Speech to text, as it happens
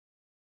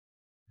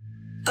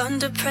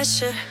Under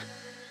pressure,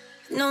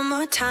 no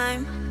more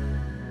time.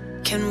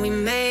 Can we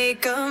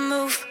make a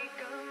move?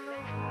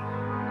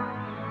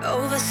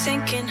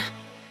 Overthinking,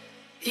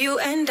 you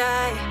and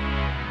I.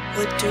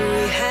 What do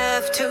we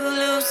have to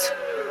lose?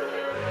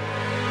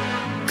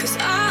 'Cause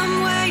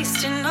I'm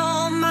wasting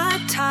all my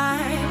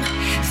time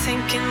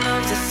thinking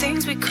of the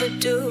things we could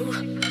do.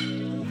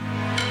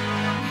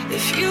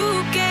 If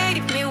you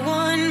gave me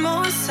one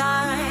more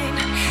sign,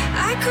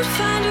 I could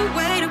find a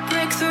way to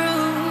break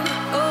through.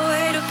 A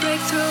way to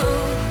break through.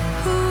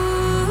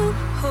 Ooh,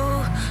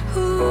 ooh,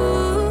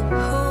 ooh,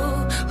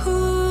 ooh,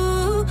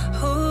 ooh,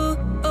 ooh.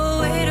 A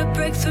way to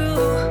break through.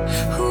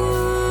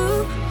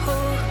 Ooh,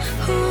 ooh,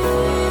 ooh,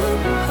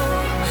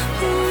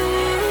 ooh, ooh.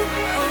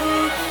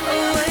 A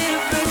way to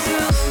break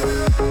through.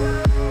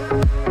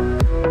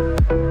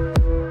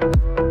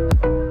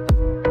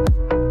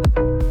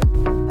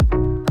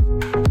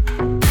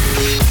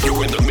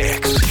 You're in the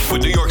mix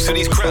with New York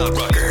City's crowd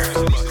rocker,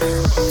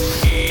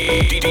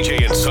 DJ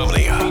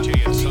Insomnia.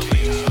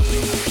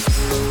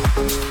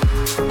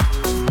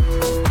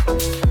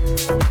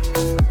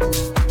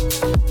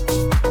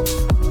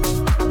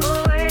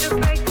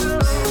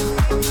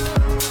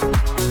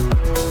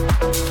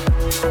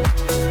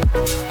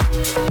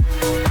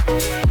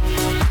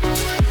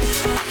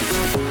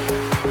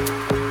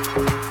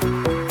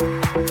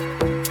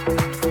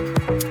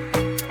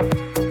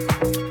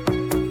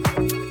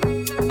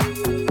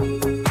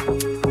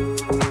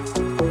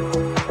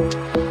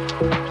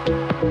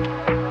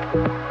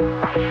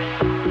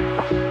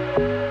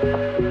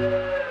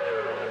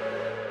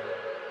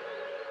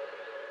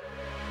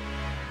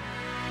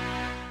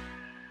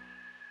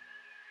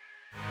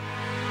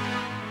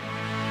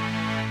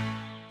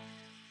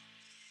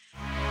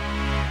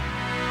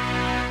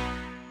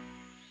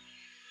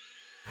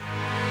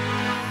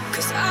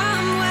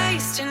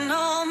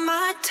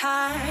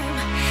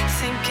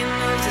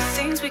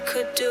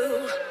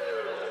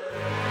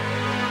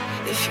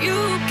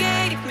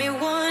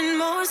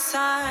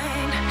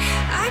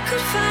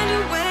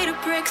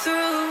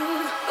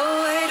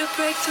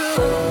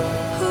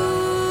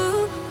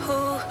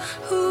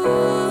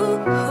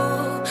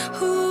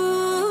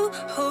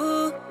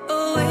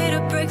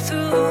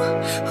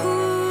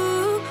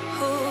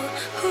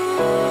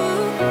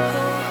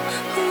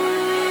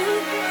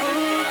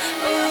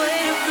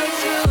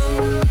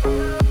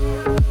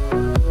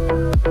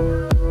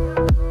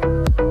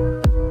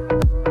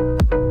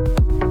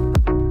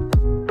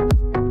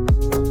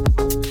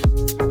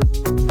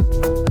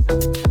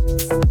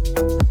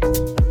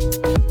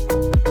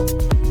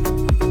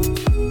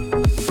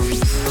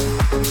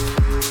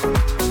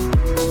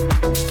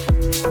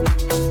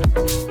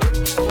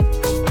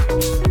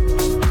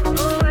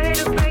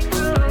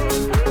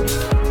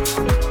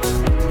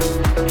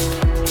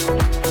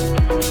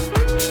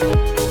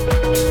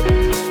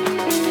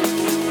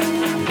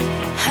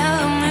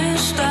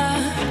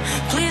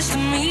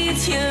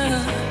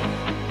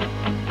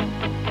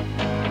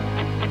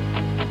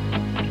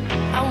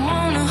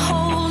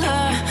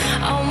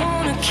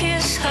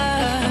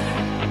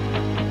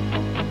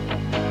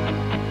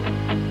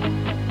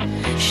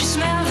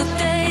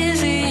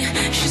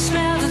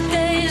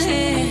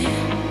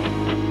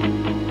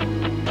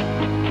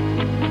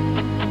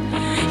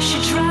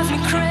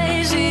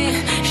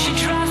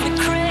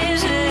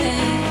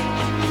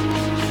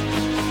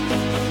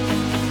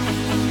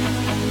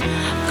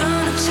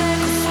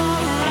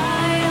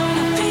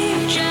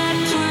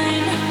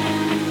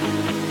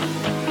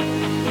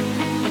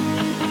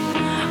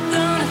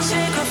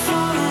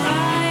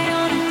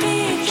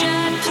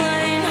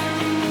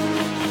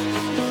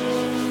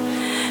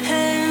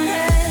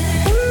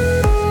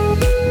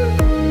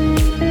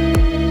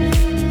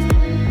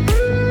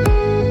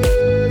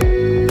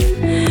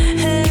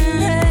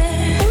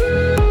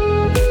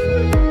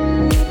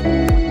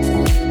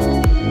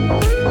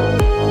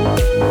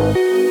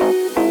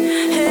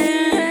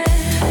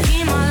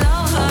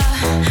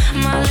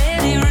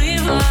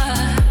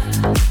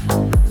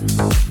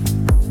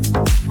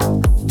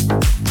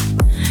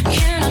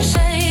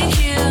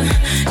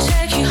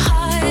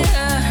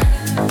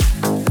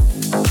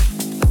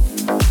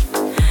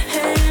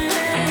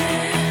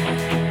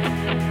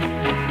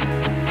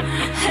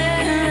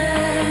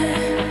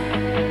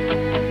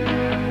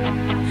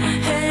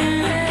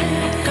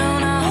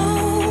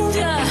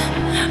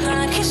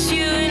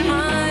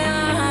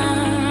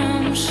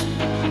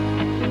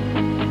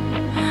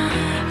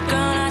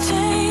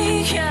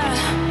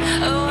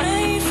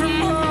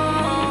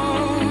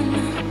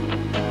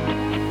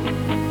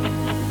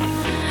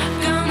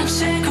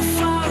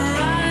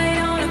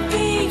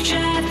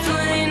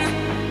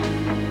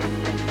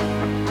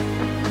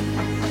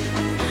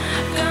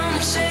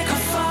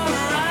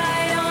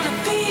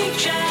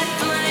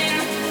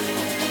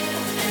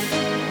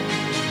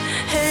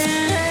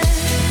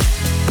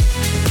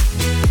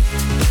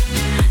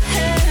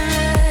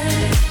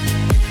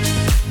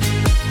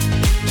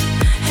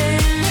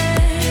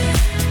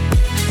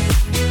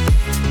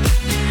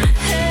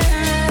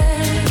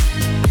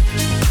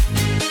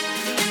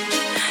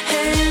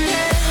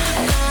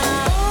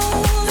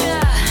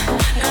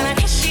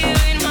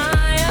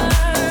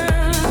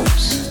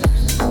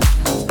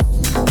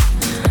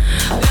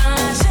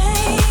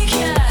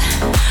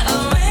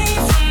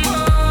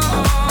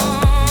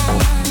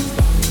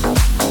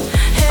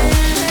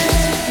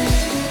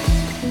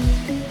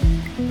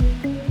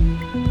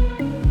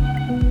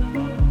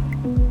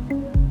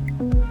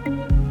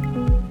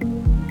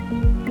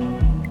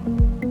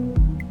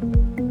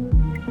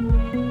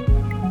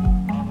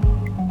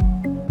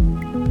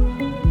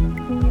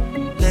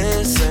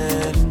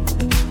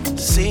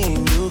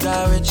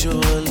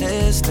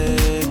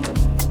 ritualistic,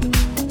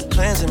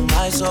 cleansing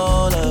my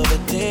soul of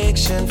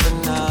addiction for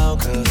now,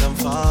 'cause I'm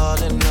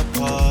falling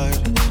apart.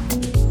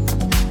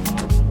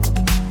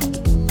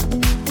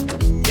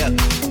 Yep,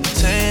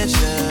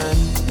 tension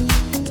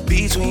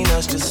between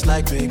us just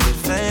like picket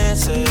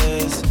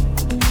fences.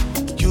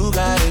 You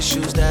got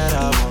issues that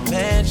I won't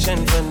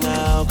mention for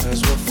now,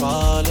 'cause we're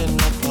falling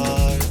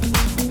apart.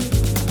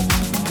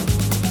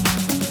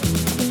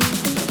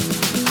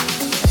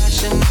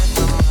 Passionate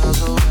from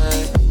miles away,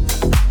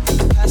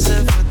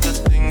 passive with the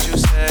things you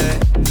say,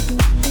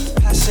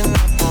 passing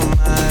up on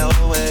my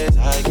old ways,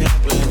 I can't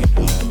blame you,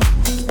 no.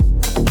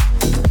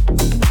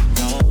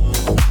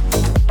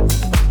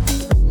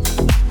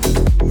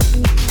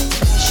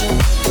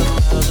 Passionate from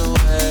miles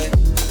away,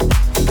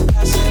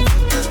 passive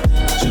with the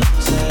things you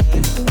say,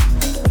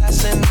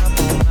 passing up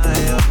on my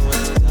old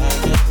ways, I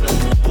can't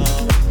blame you, no.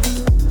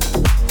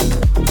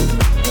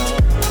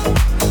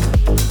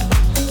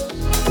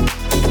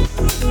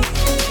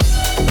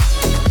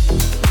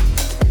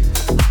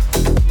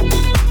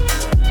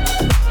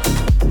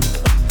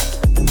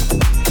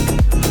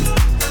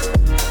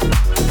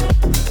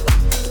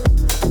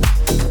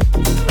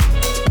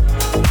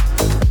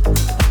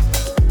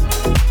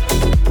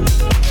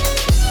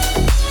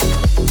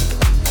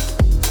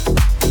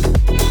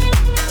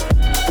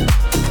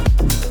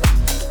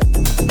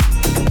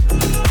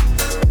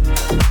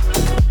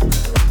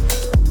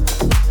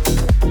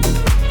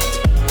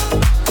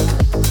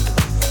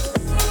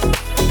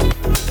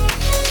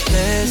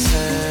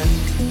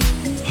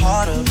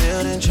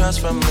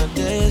 From a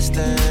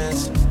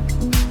distance,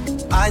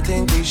 I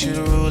think we should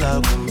rule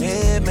out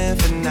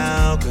commitment for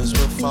now, 'cause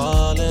we're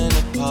falling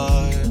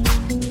apart.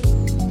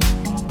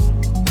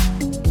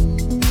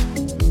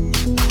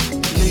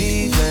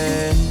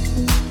 Leaving,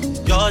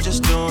 you're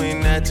just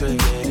doing that to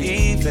get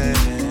even.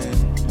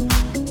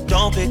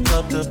 Don't pick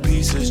up the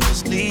pieces,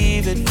 just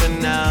leave it for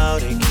now.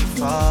 They keep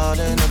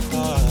falling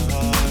apart.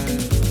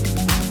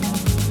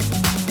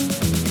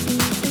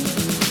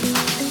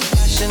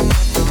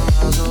 Passionate from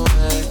miles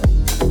away,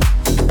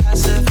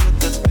 passive with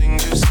the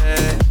things you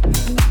say,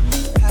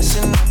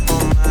 passing up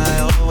on my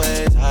old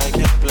ways, I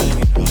can't blame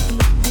you, no.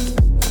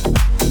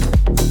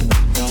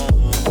 No.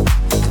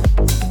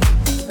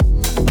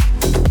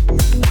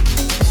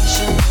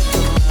 Passionate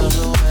from miles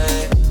away,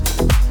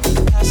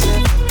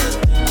 passive with the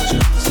things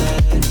you say,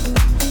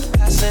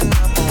 passing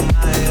up on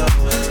my old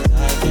ways, I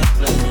can't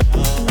blame you,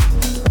 no.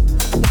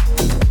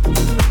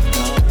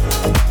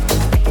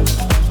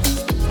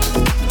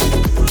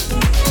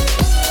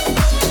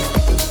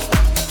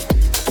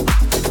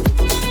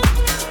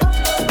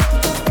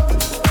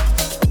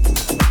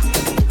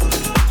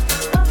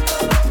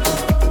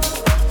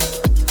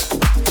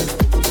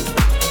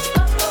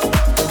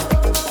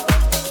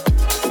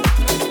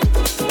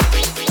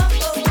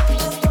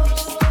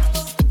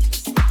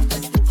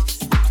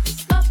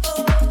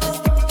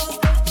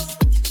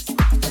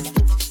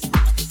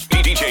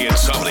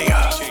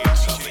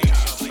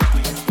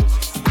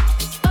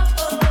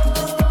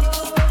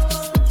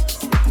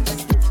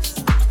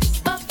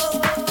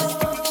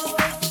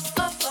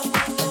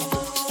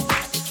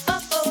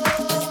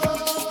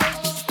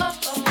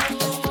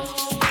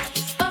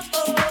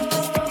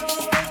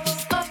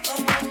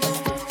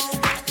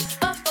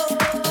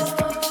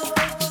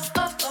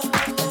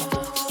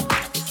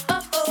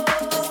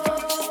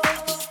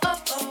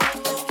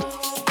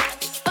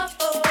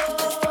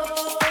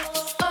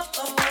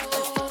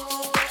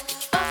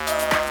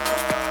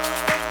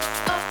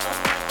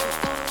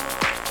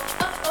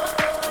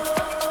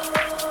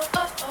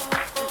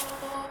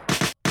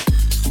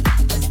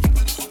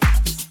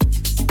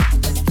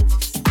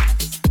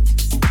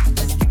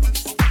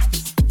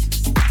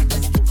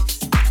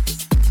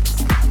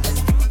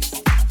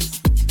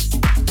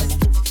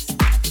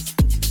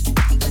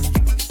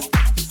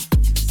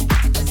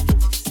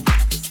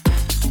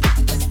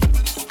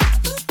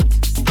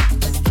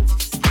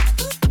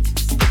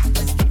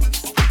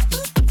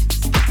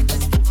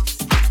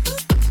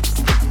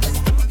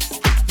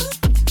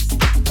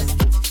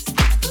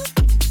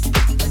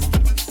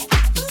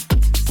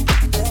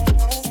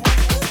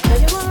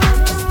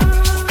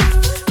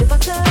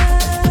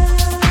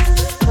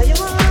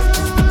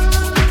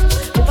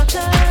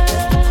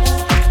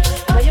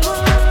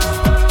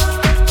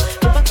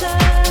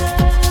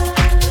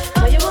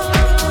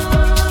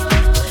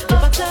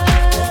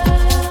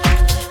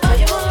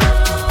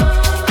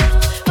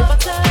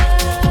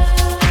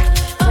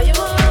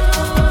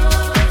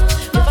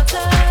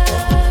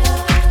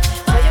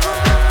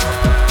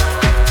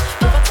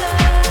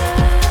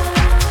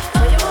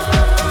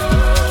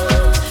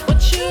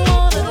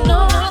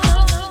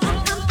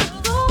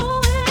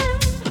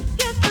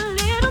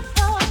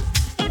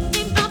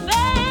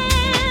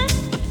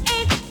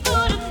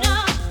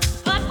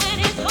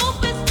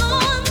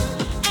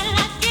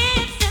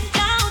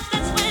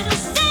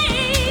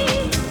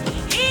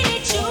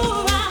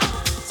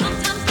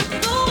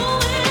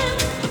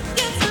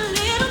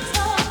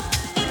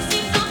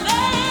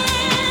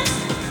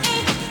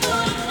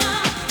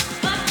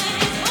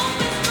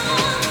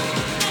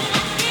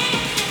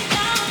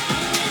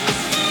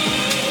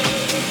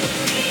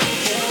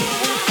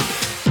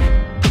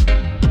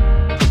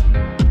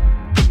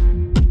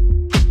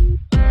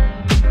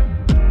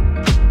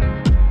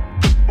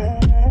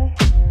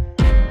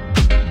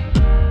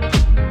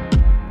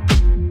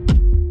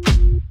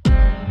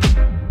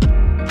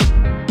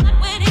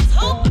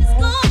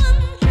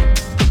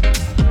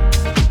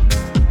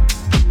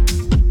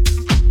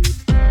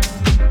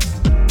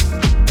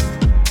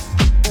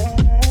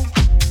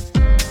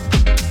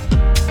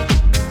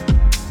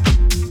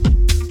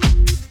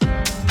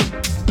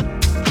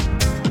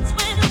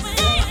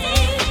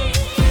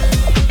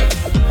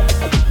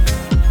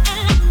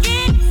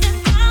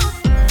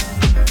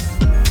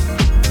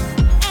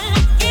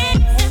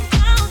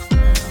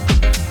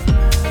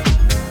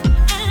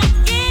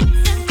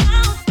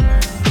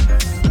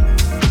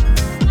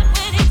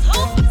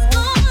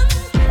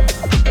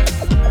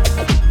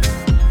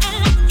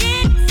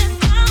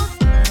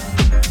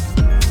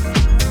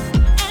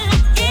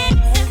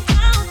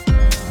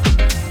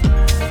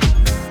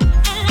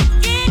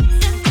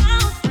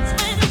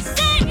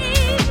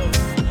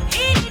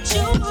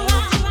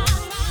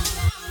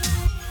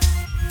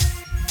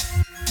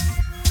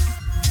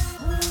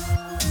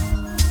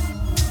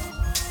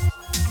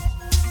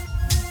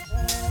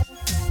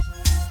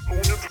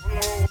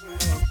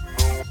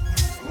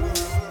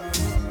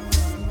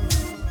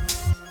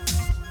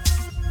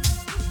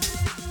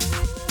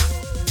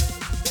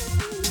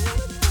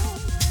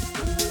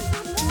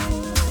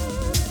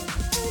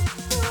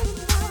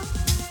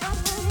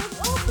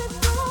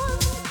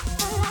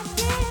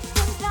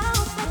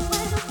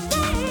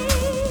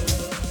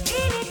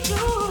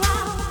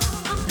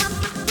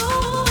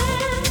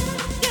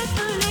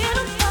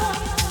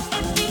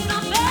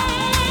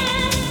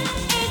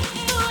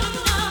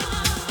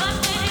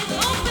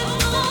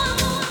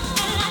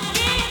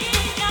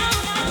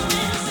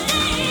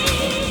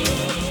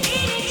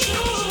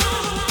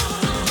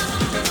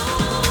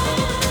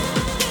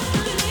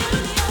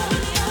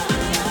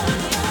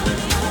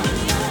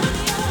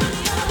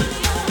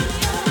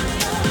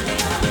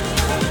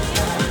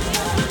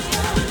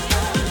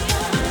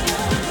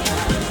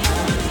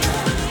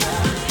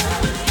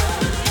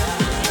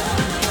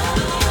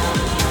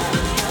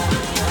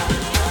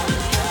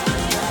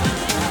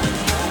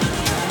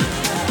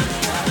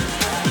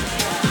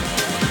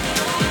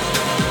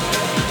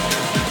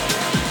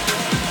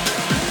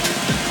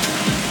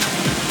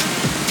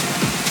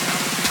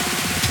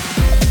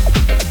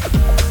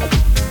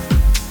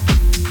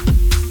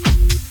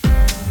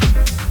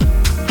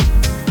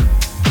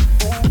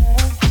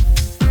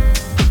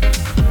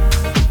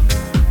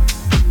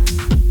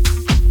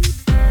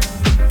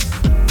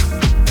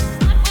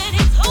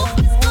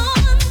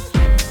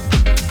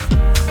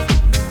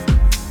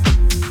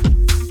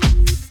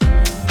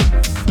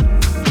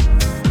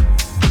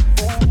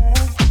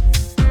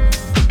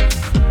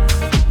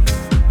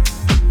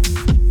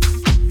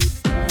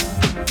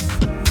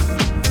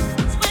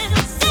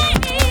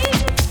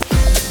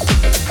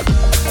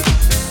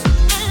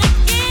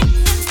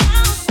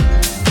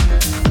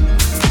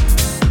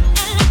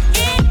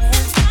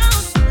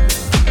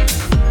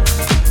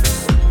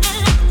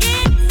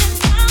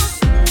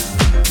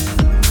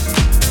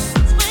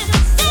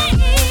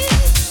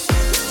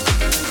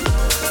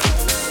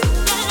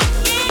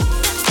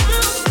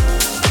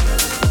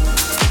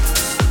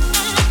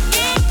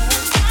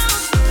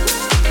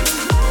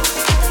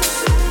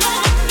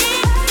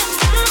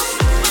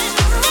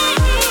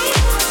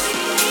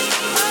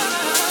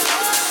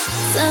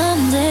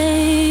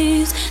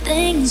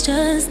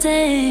 things just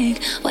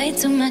take way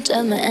too much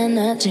of my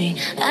energy.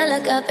 I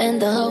look up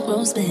and the whole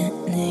room's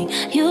spinning.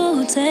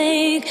 You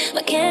take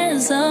my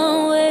cares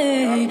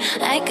away.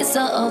 I get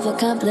so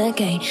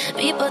overcomplicate.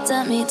 People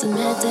tell me to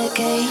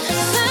medicate.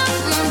 Feel my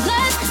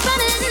blood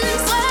running,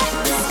 sweat,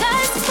 the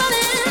sky's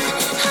falling.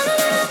 I don't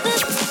know if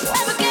this is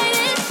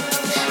fabricated.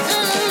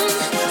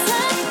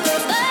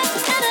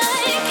 And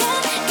I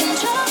can't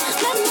control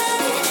my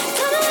mind.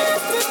 Don't know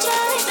if to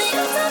try, but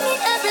you tell me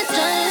every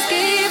time. Just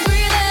keep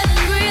breathing and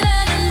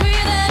breathing and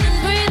breathing and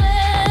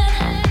breathing.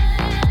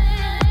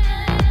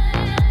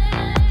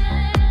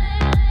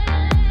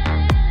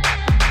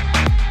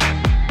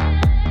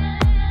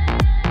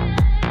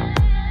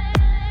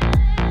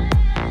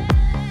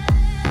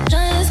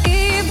 Just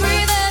keep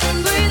breathing.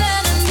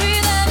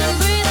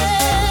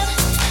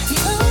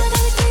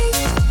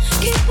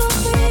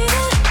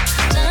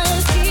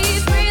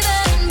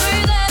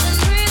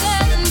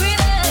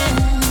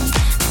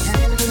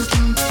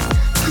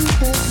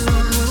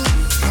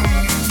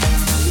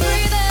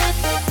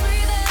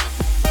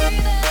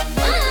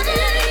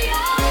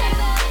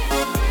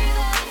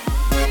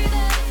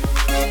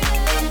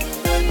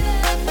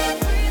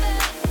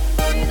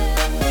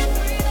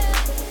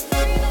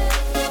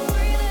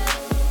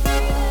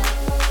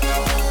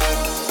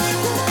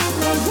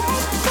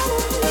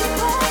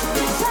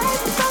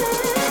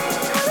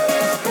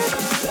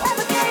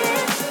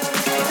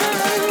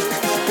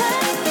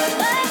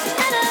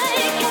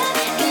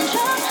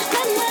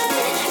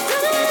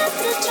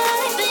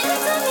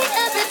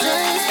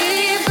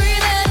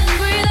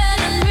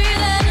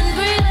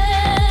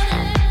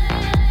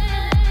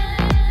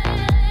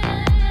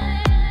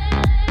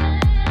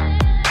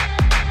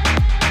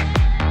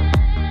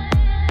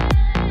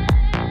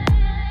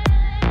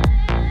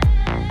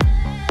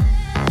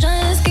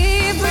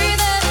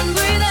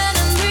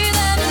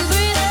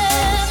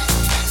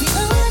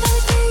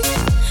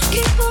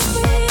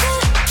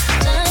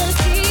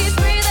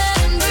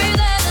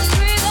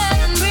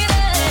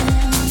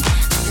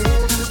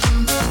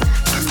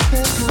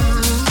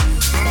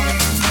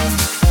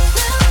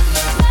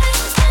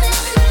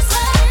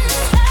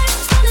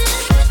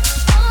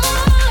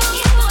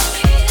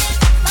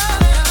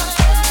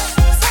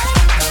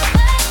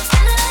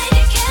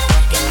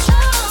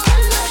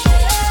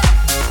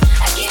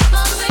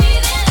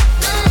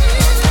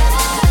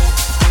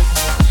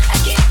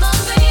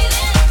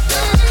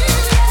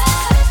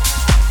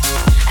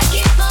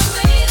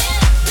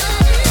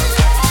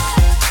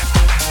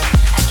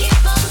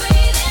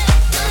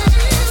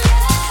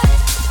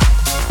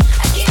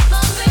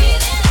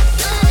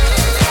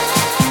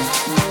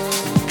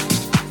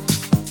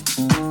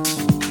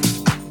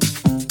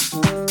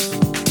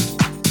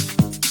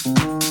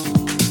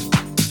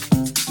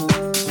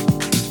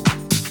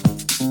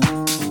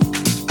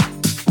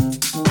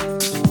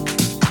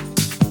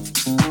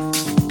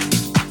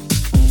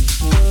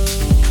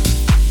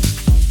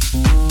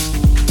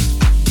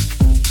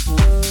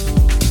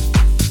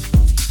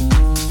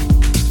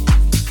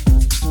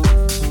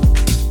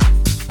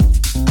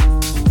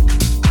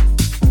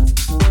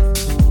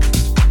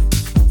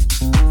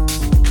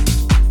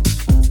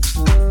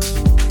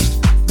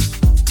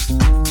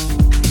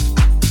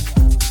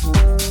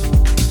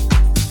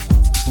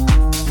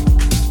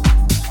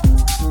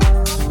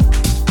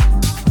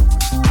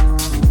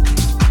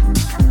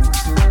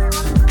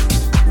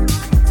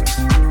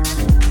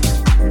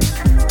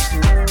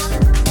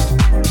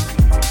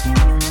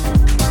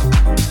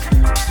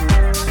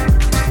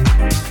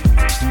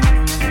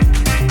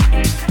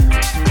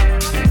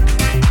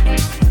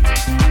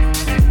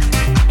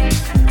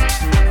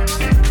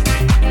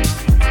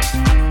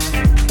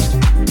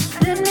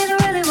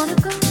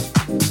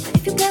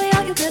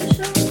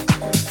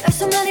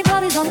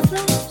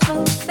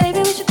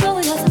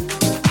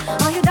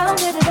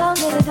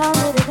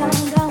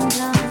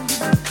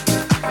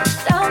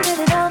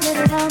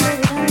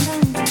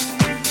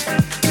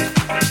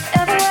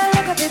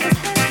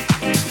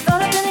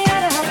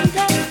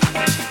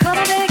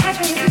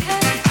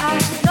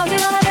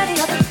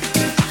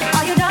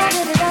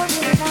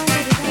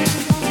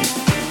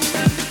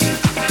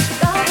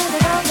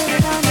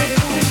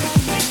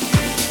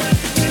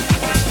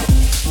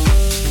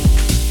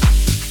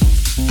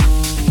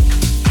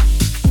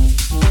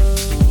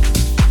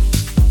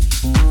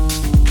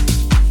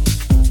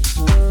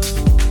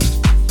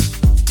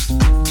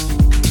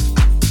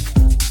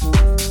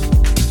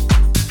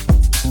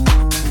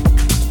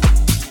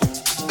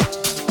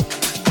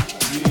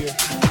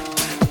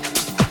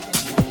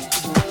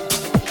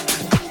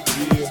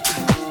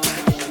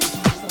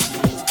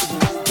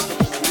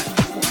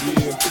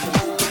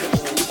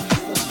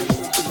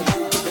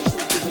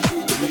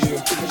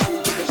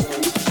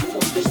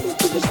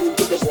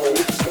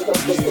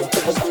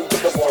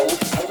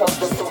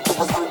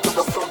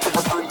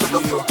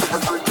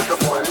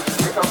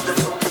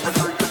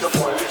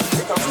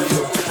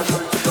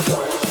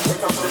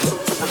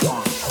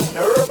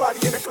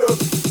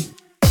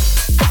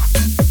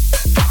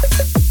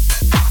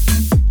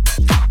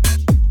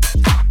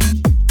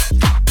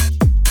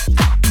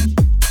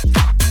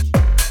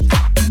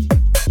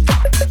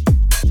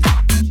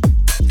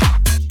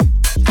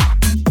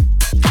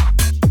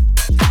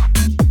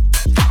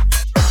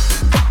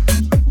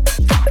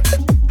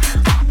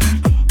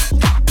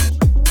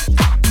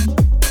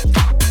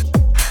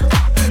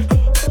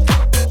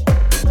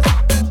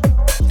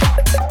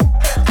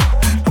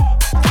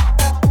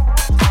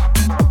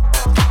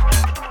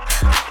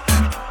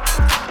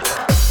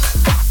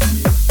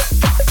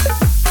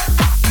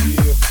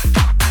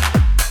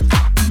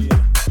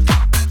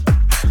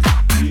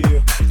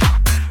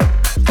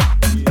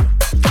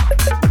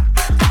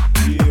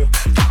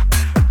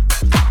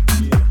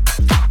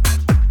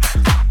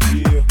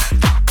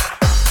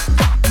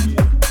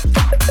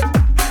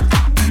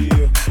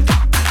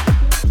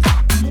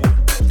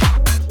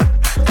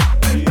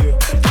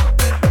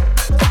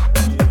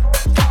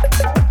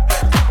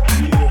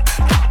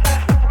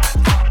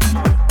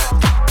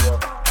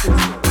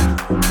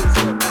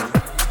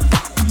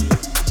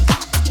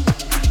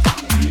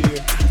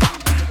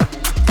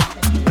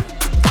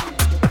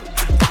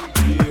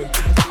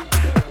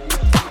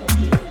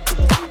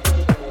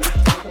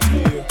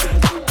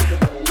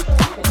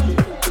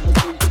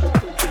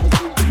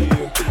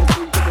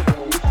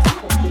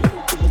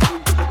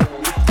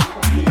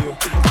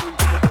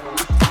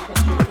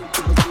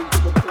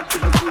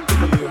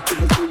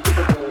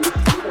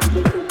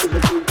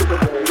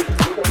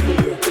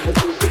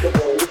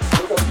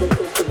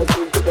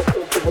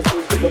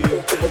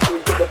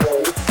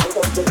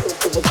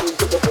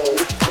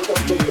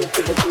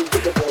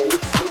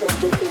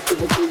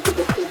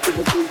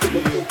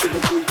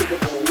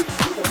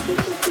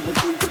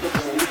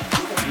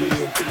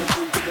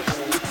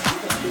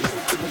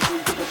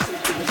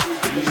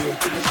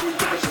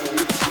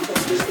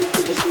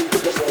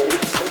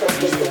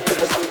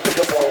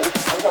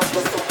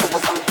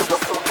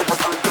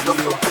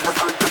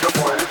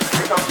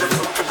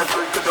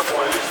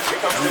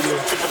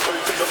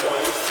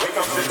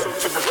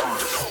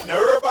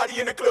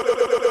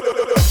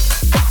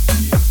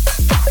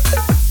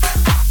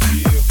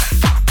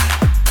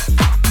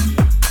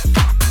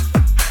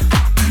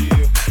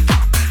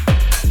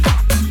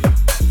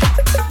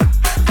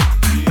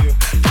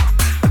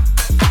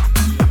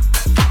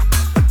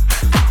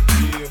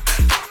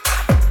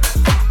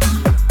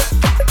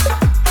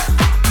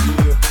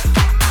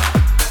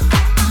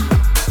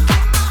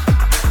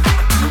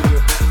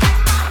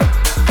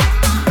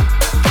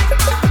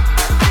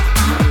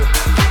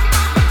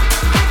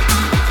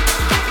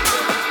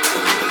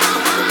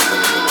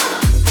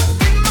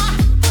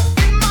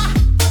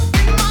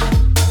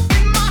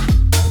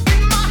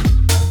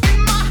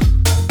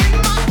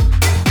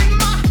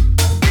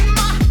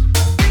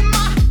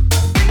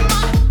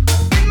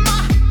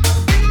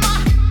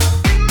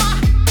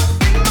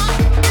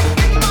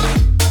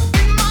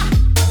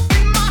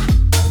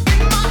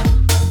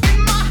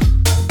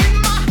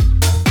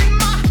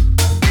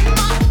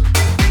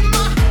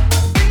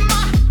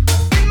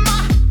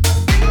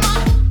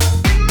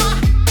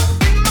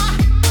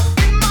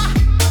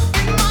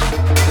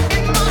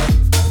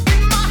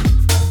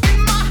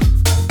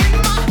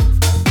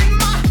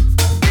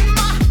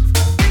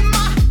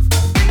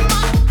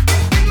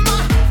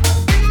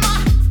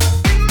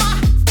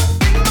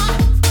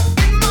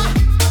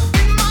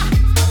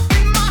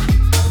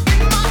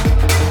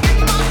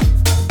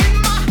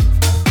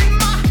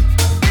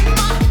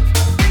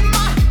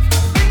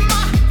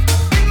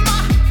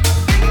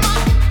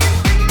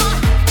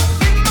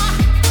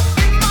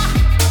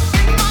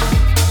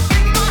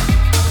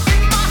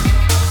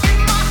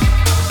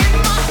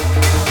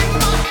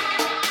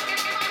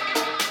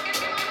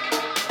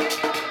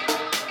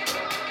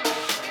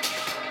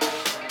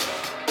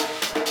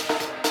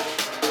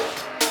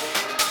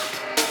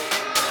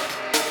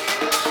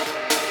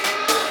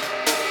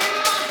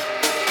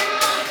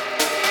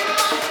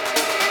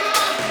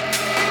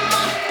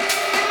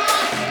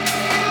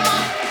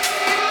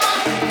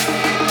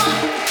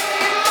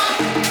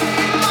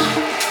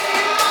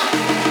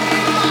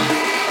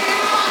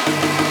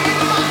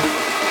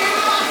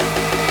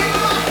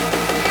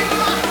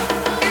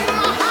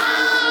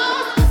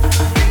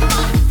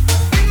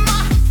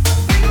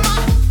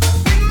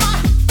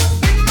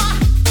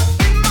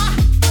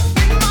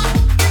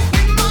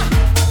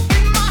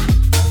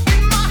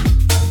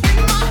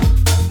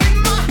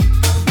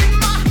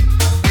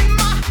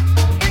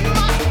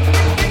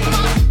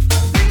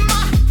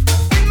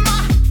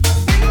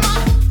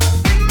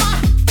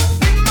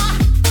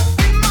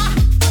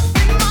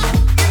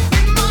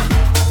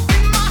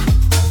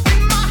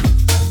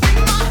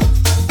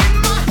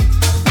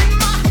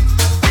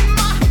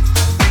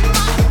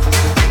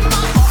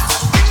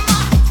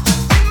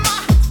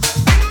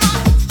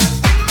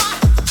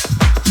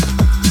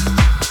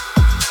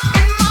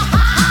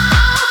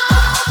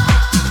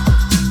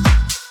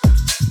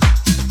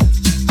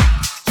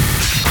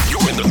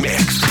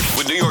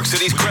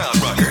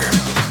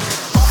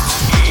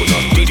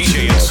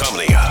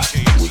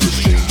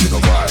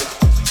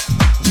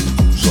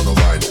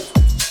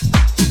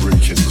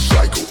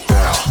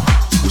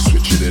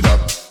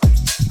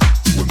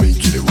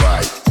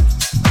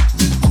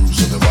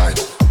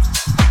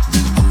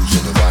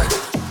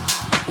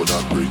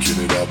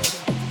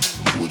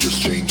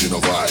 just changing a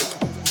vibe.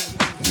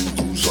 New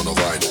grooves on a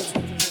vinyl.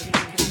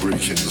 We're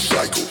breaking the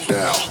cycle.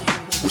 Now,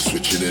 we're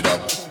switching it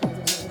up.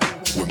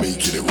 We're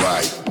making it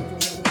right.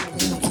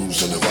 New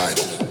grooves on the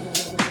vinyl.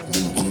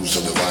 New grooves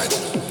on the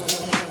vinyl.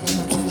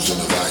 New grooves on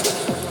the vinyl.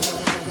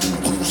 New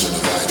grooves on the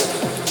vinyl.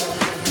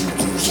 New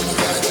grooves on the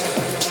vinyl.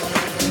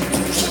 New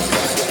grooves on the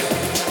vinyl. New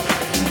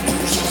grooves on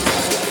the vinyl.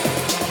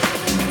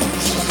 New grooves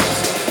on the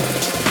vinyl.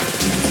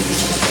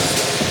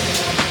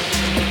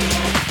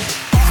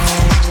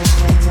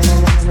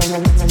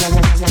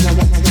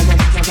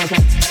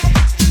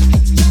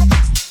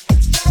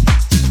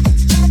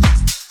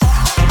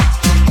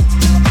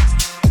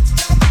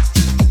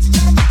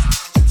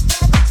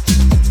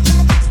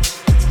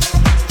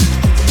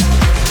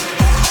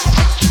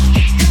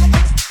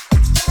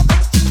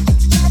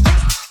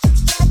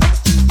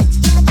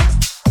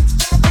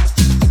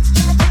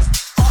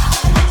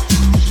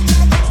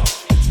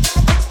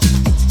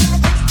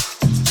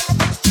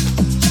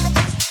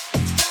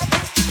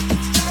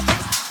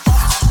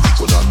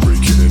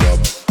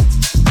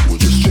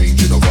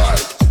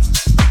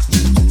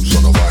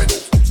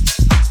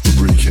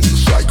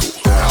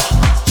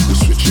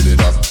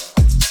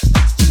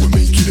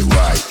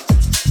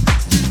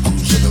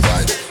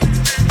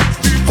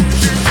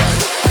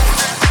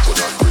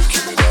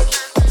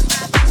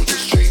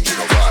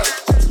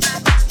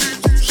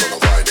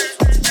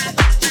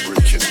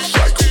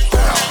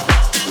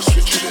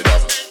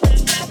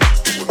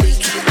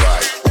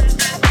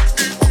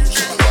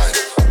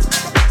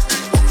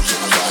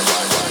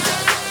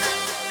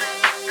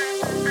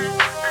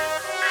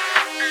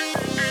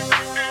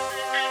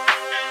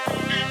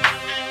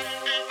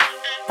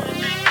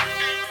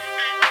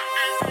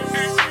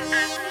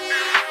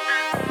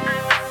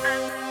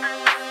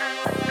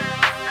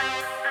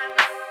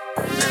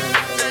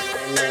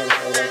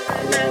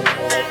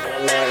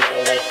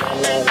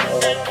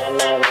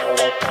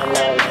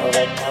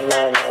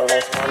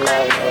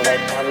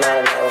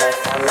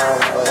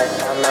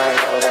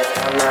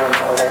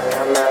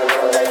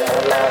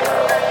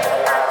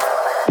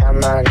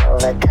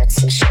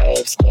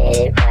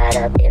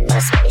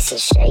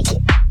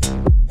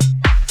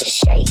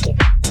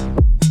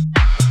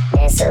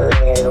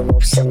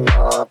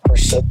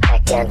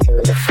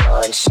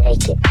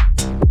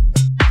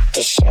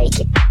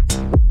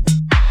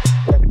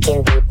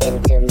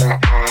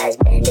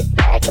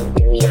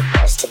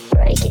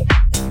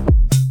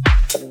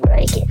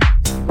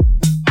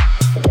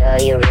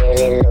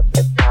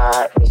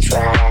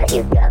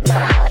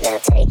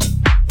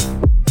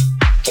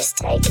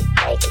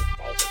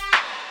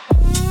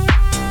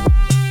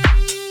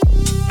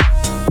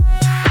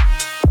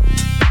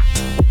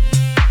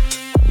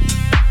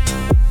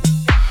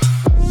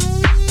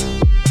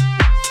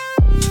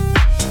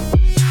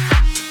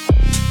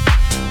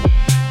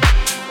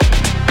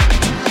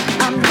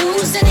 I'm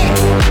losing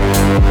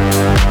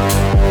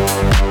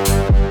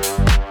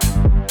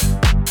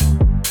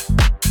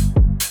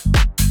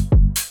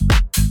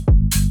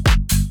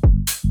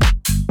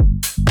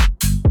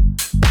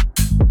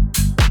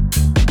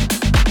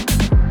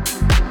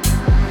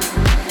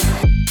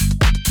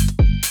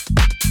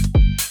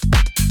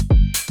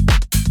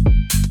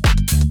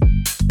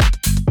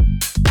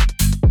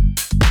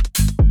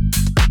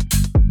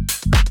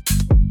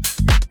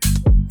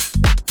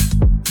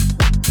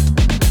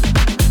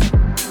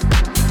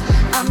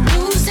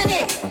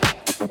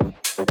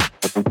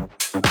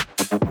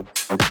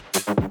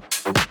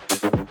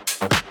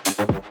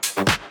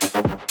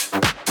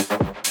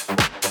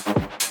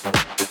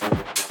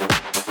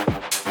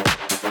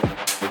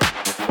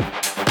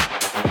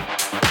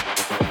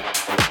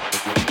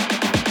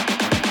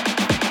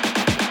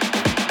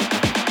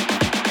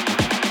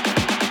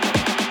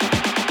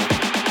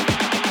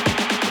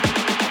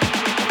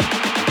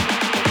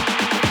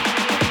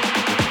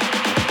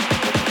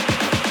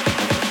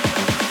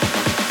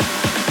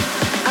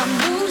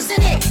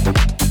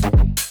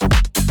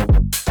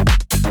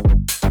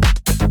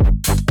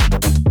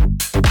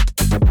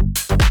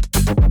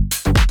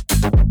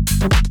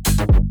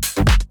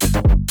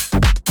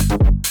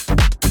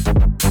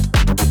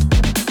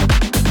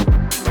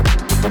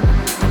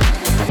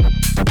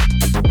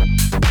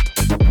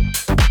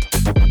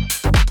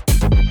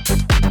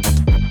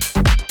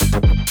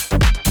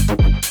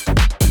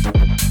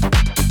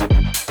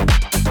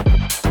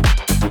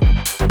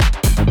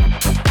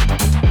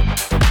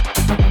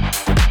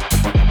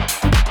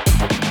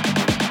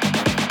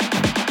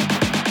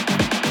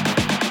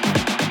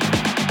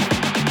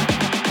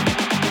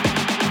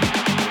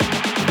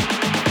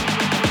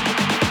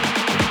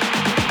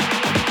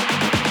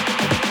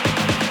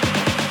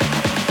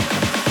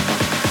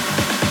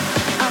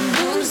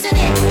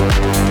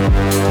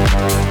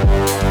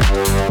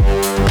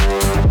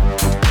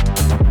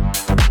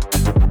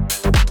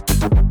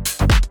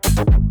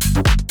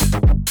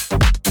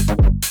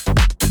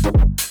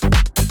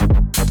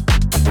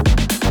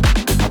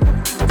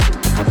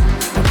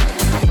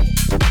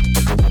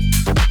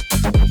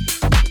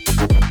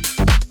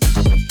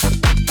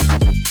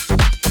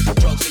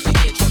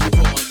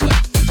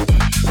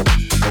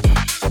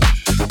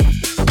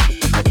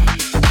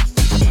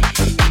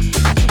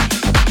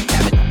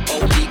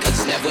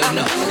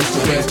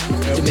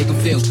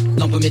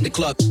pump them in the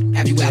club.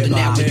 Have you out and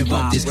out when you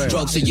bump this?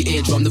 Drugs to your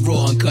eardrum, the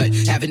raw uncut.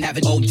 Having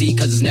OD,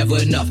 cause it's never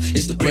enough.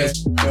 It's the breath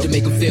to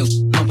make them feel.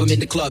 Pump them in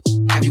the club.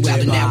 Have you out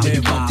and out when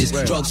you bump this?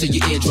 Drugs to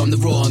your eardrum, the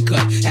raw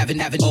uncut.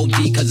 Having OD,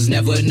 cause it's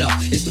never enough.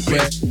 It's the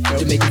breath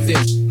to make them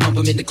feel. Pump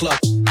them in the club.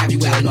 Have you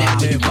out and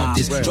out when you bump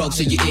this? Drugs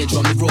to your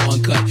eardrum, the raw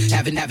uncut.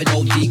 Having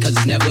OD, cause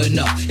it's never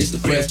enough. It's the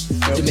breath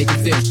to make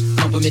them feel.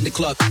 Pump them in the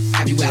club.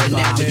 Have you out and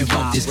out when you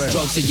bump this?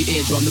 Drugs to your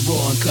eardrum, the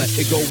raw uncut.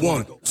 It go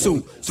 1,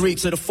 2, 3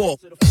 to the 4.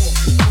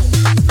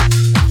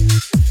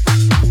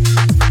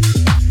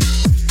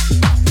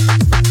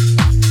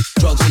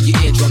 Drugs to your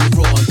eardrum, the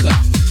raw uncut.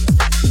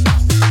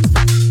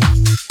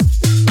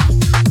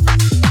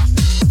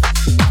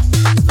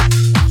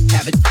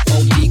 Have it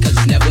OD, cause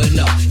it's never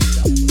enough.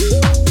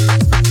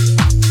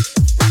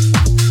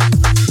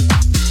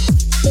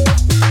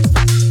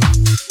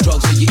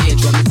 Drugs to your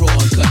eardrum, the raw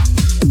uncut.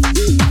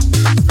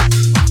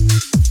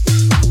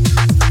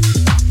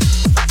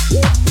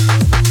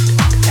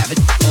 Have it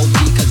OD,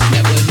 cause it's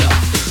never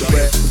enough.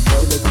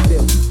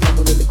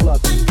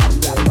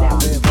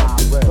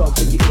 Drugs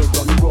to your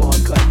eardrum, the raw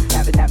uncut.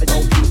 Have it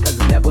OD, cause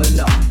it's never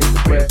enough. It's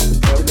the breath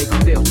to make you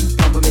feel.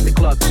 Pump them in the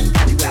club.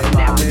 Have you out and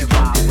out when you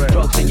bump this?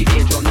 Drugs to your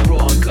eardrum, the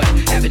raw uncut.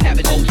 Have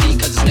it OD,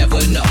 cause it's never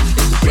enough.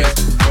 It's the breath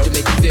to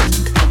make you feel.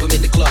 Pump them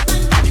in the club.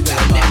 Have you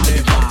out and out when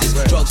you bump this?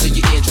 Drugs to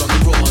your eardrum, the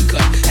raw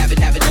uncut. Have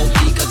it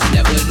OD, cause it's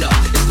never enough.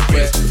 It's the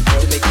breath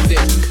to make you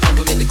feel. Pump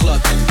them in the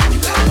club. Have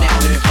you out and out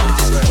when you bump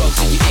this? Drugs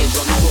to your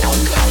eardrum, the raw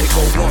uncut. It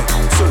go 1, 2,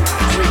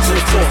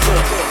 3 to the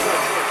 4.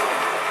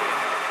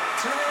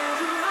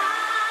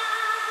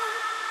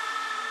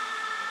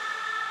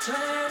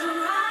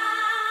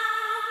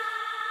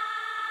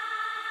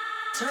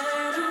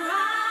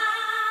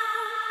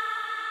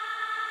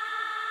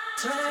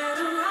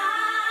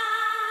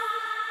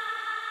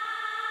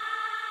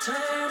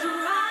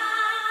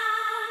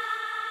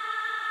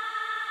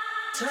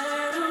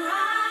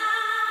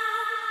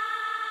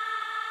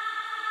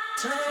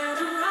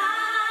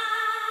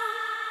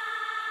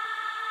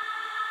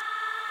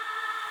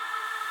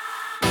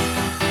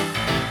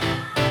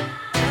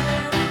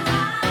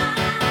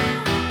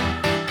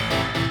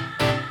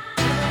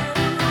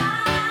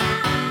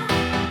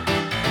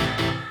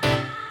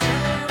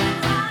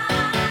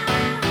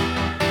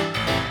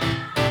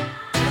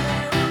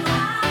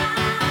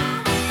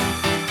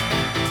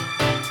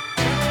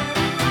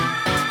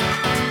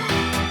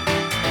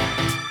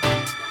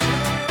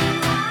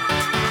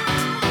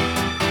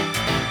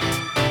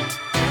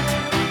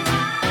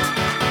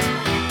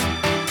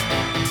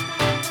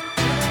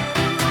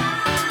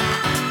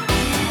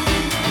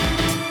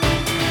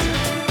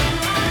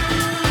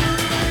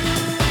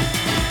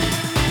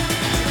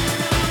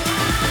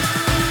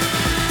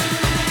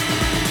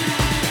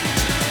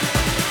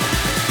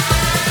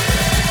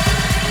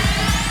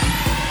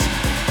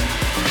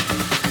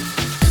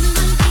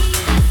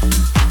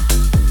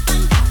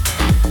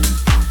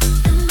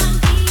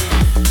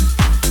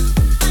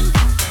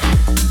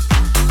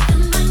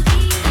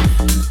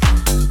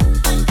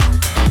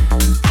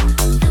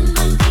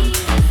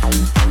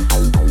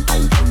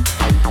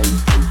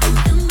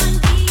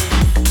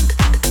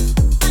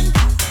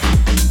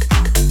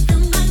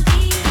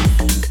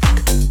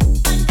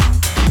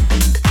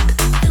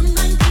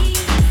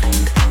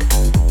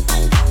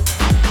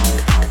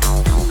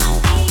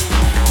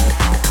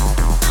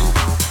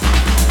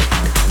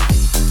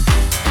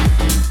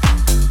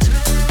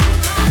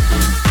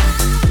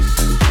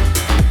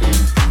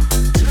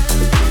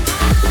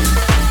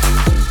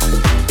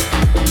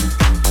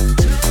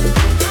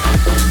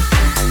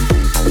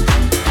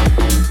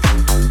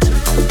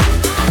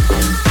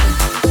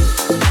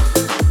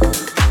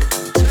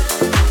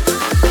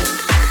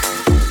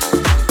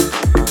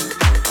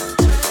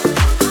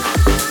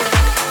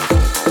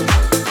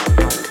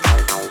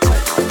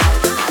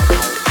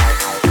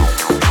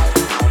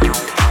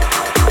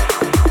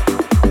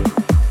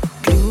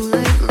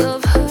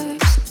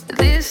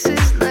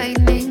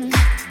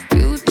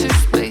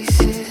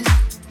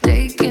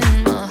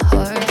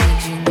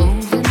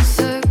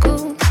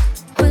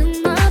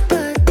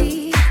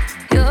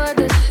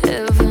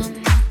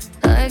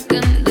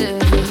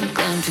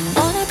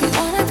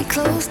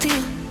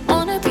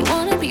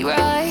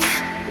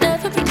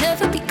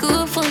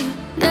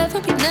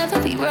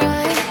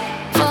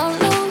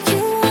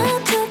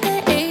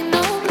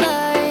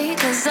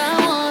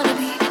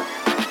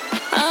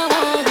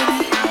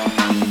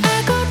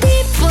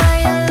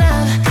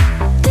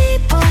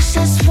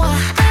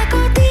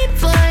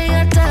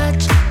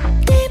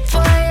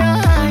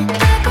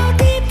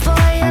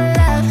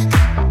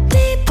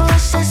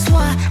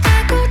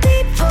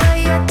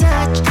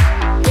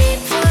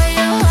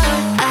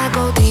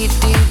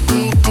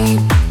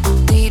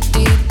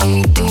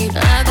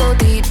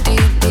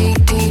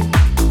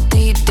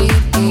 deep,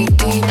 deep, deep.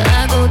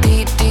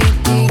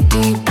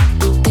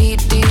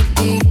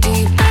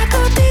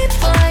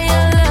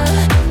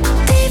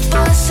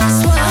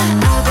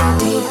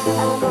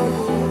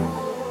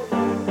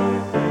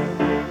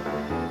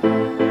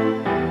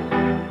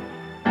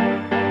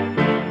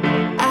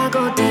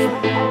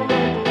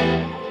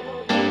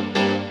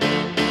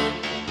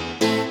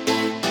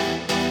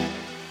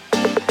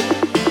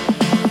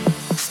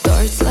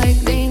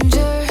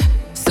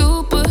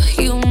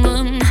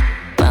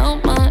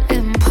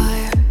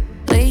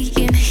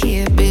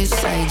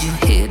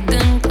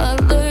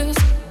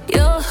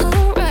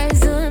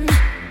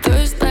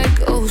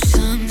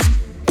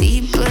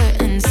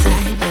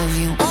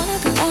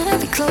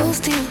 close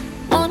to you.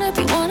 Wanna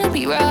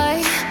be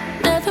right.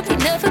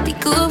 Never be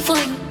good for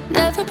you.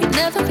 Never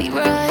be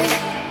right.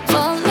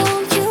 Follow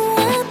you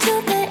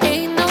until there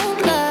ain't no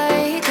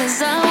light. 'Cause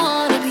I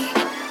wanna be.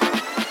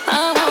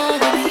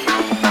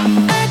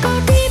 I go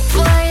deep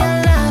for your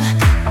love.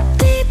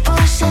 Deep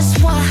pour ce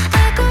soir.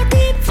 I go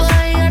deep for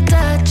your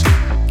touch.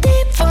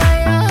 Deep for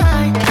your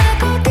heart. I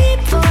go deep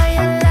for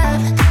your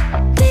love.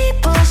 Deep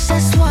pour ce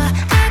soir.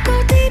 I go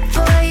deep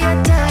for your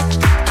touch.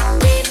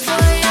 Deep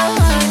for your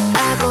heart.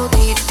 I go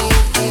deep,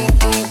 deep, deep,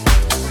 deep.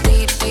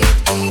 Deep, deep,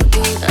 deep,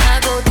 deep. I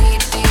go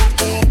deep, deep,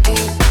 deep,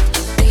 deep.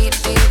 Deep,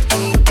 deep,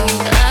 deep, deep.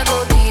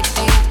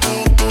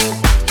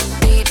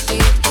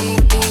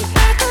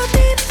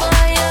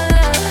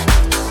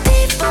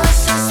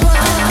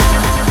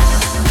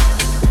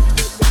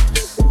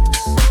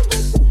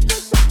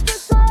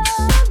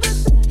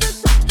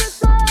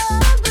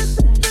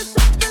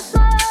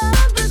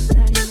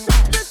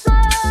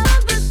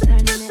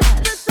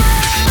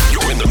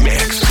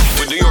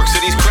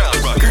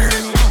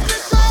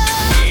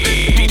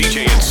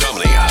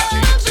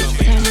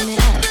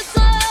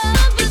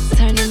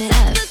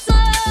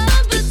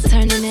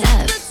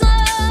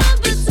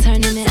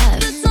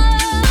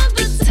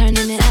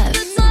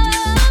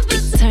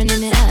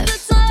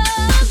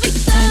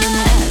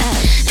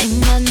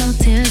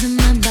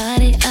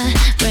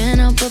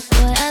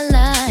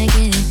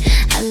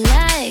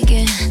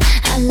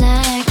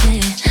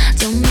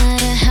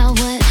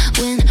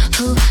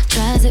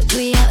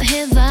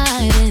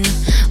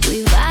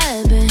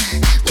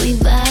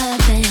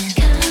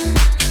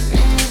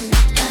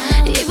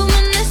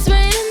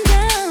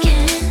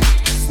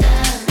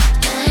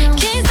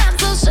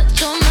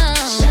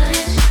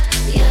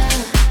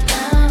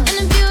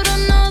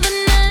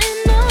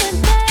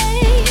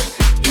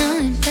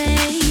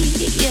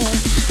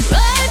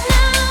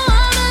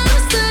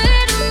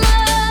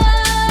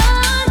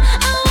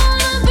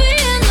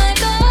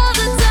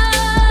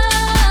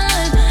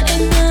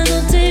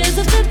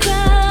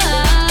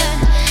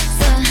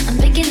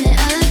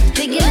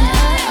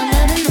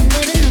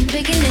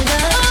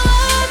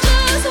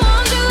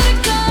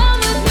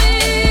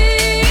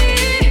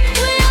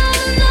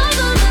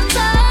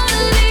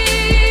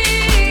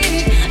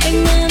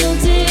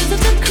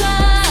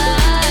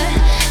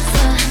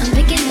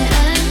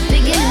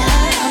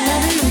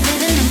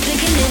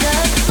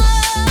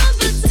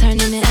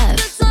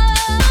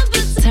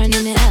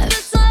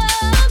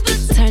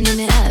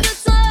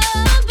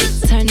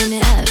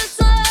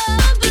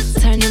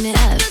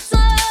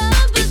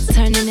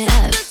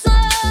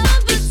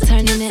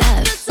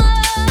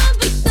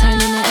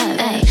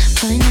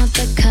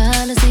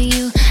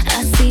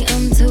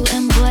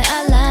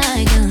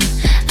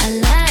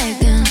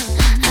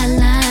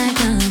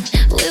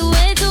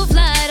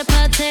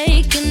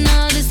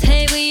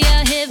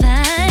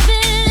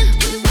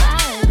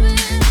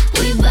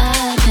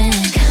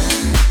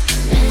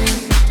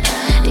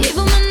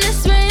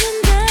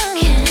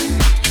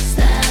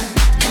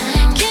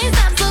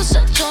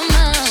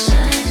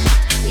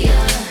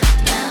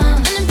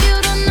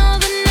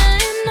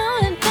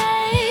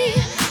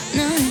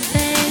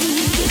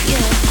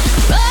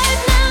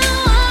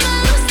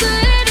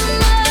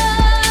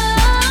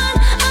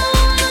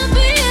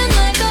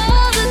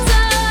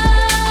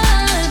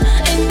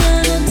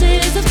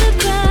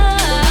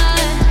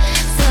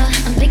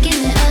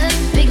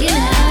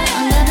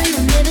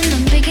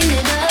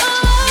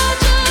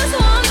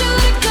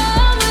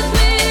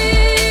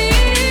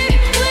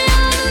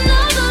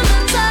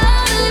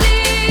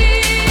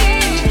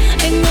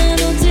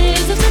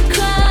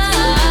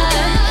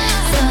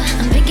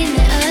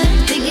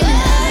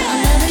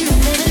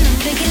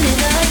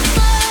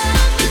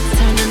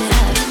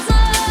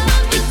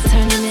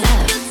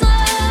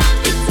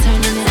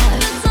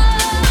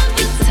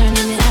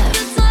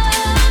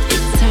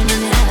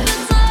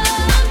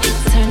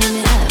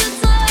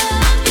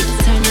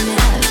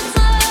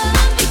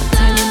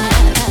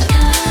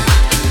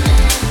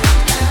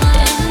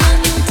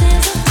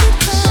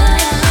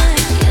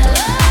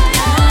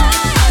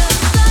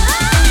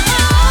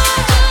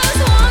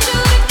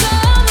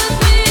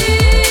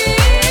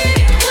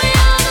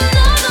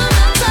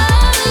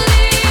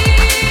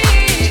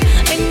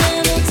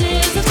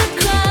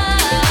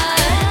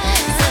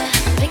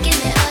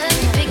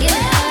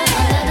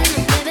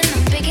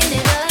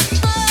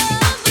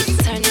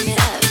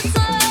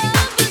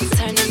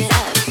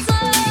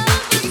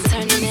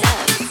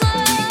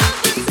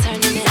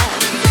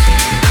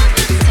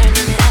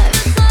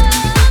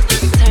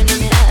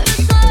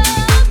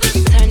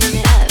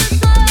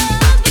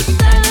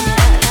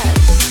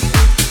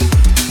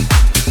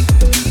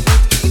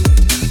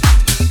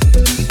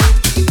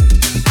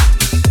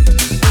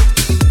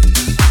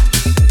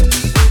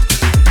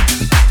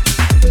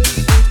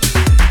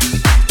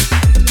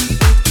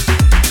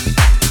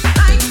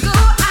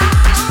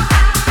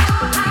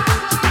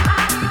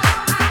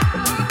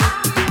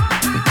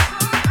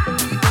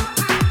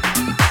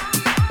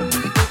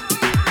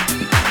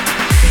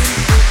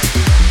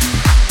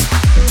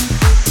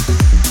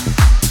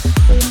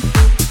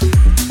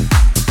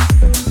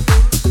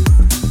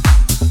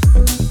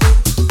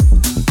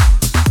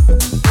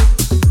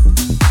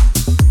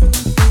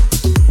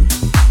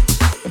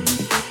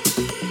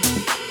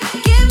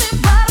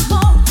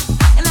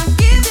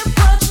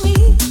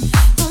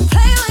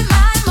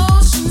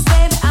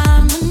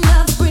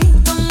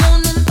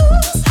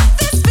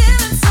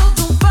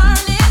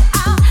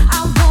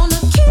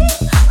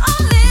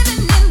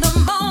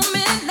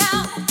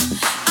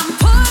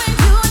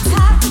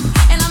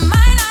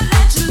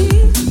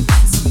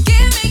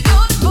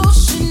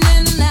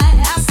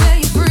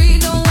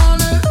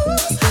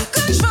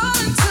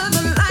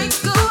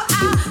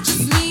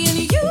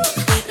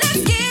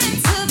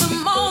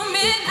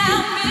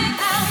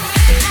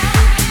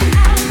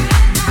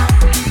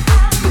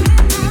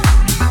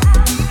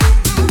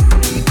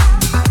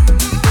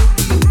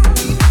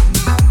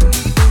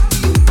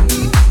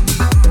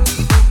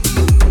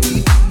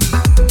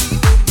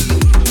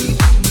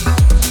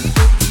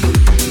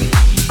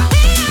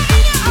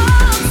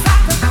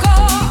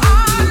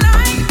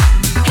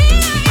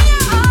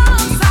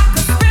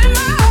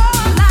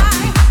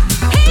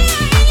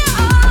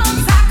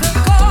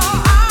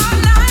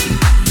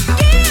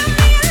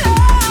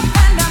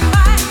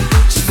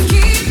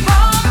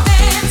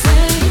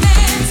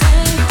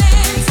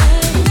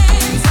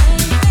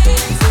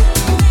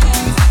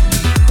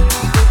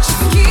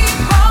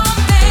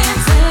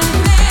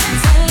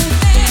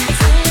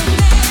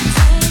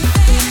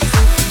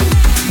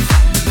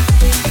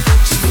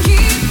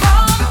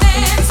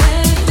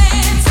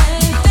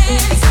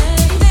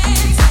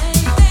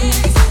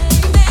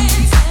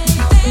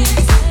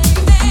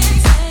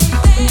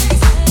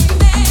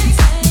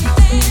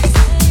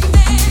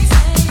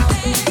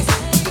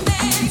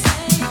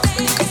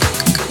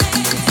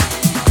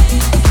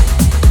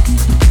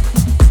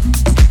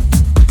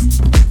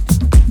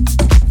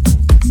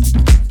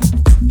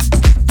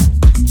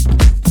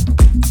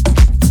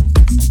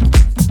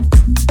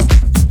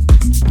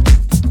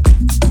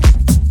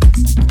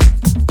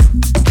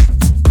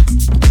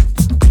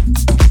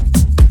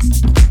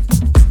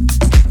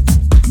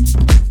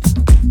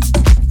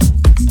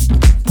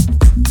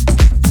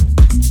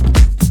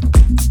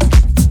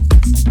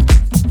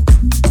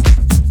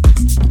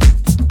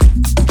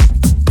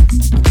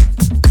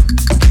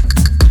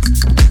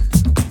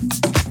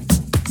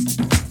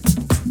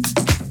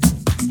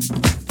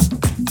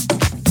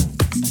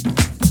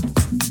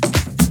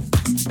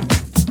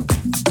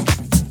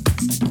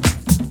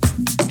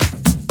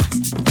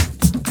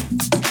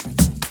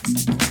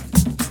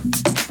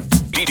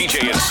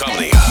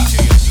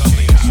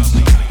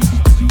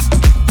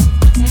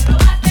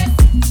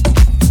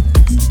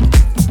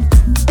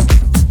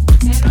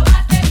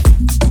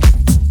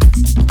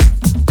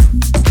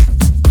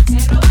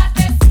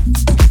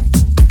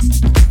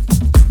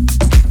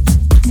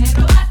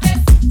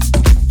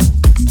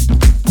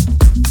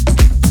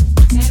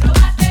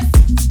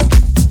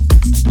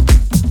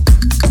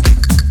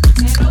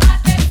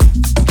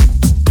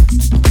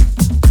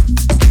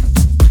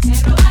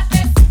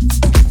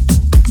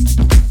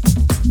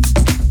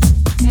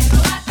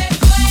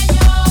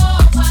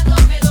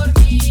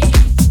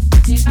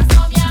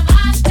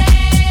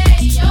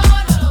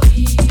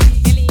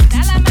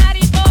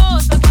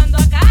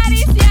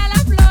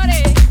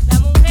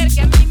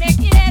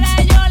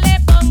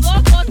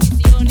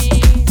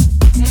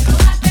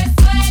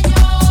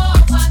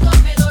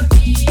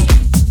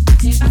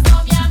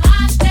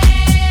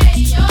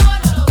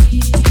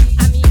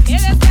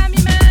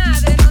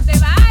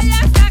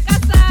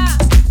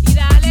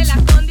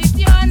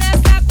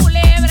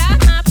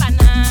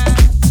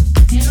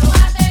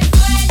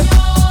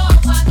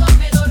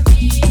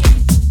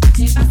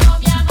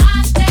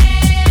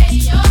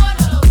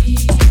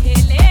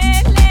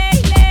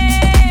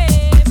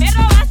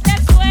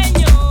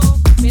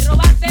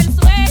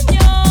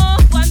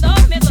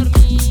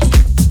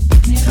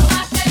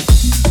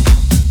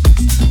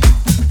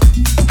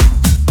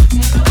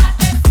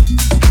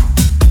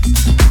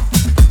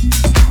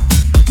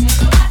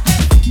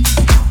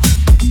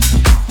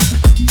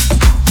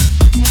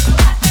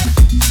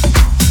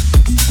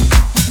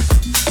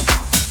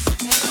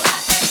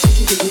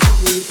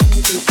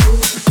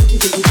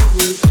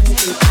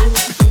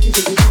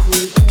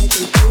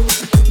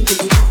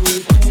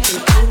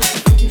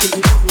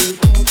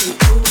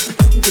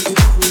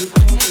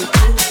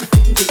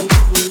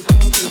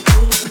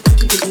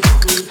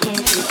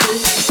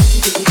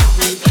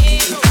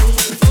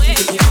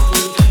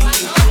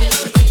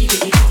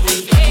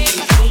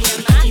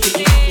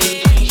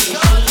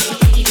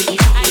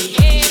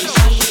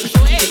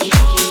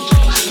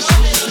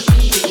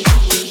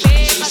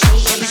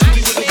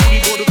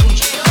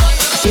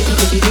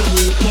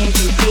 can't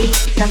you see?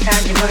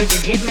 Sometimes your words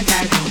just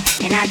hypnotize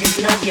me, and I just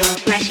love your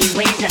flashy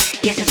ways.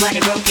 Guess that's why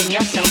they broke in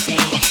your soul thing.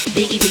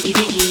 Biggie, biggie,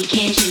 biggie,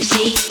 can't you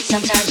see?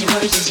 Sometimes your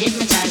words just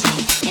hypnotize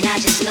me, and I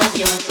just love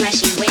your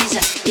flashy ways.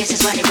 Guess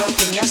that's why they broke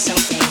in your soul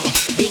thing.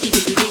 Biggie,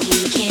 biggie,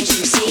 biggie, can't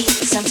you see?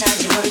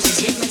 Sometimes your words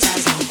just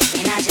hypnotize me,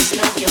 and I just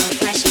love your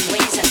flashy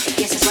ways.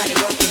 Guess that's why they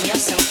broke in your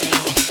soul thing.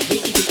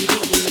 Biggie, biggie,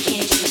 biggie,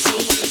 can't you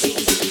see?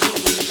 Biggie, biggie,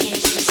 biggie,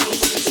 can't you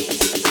see?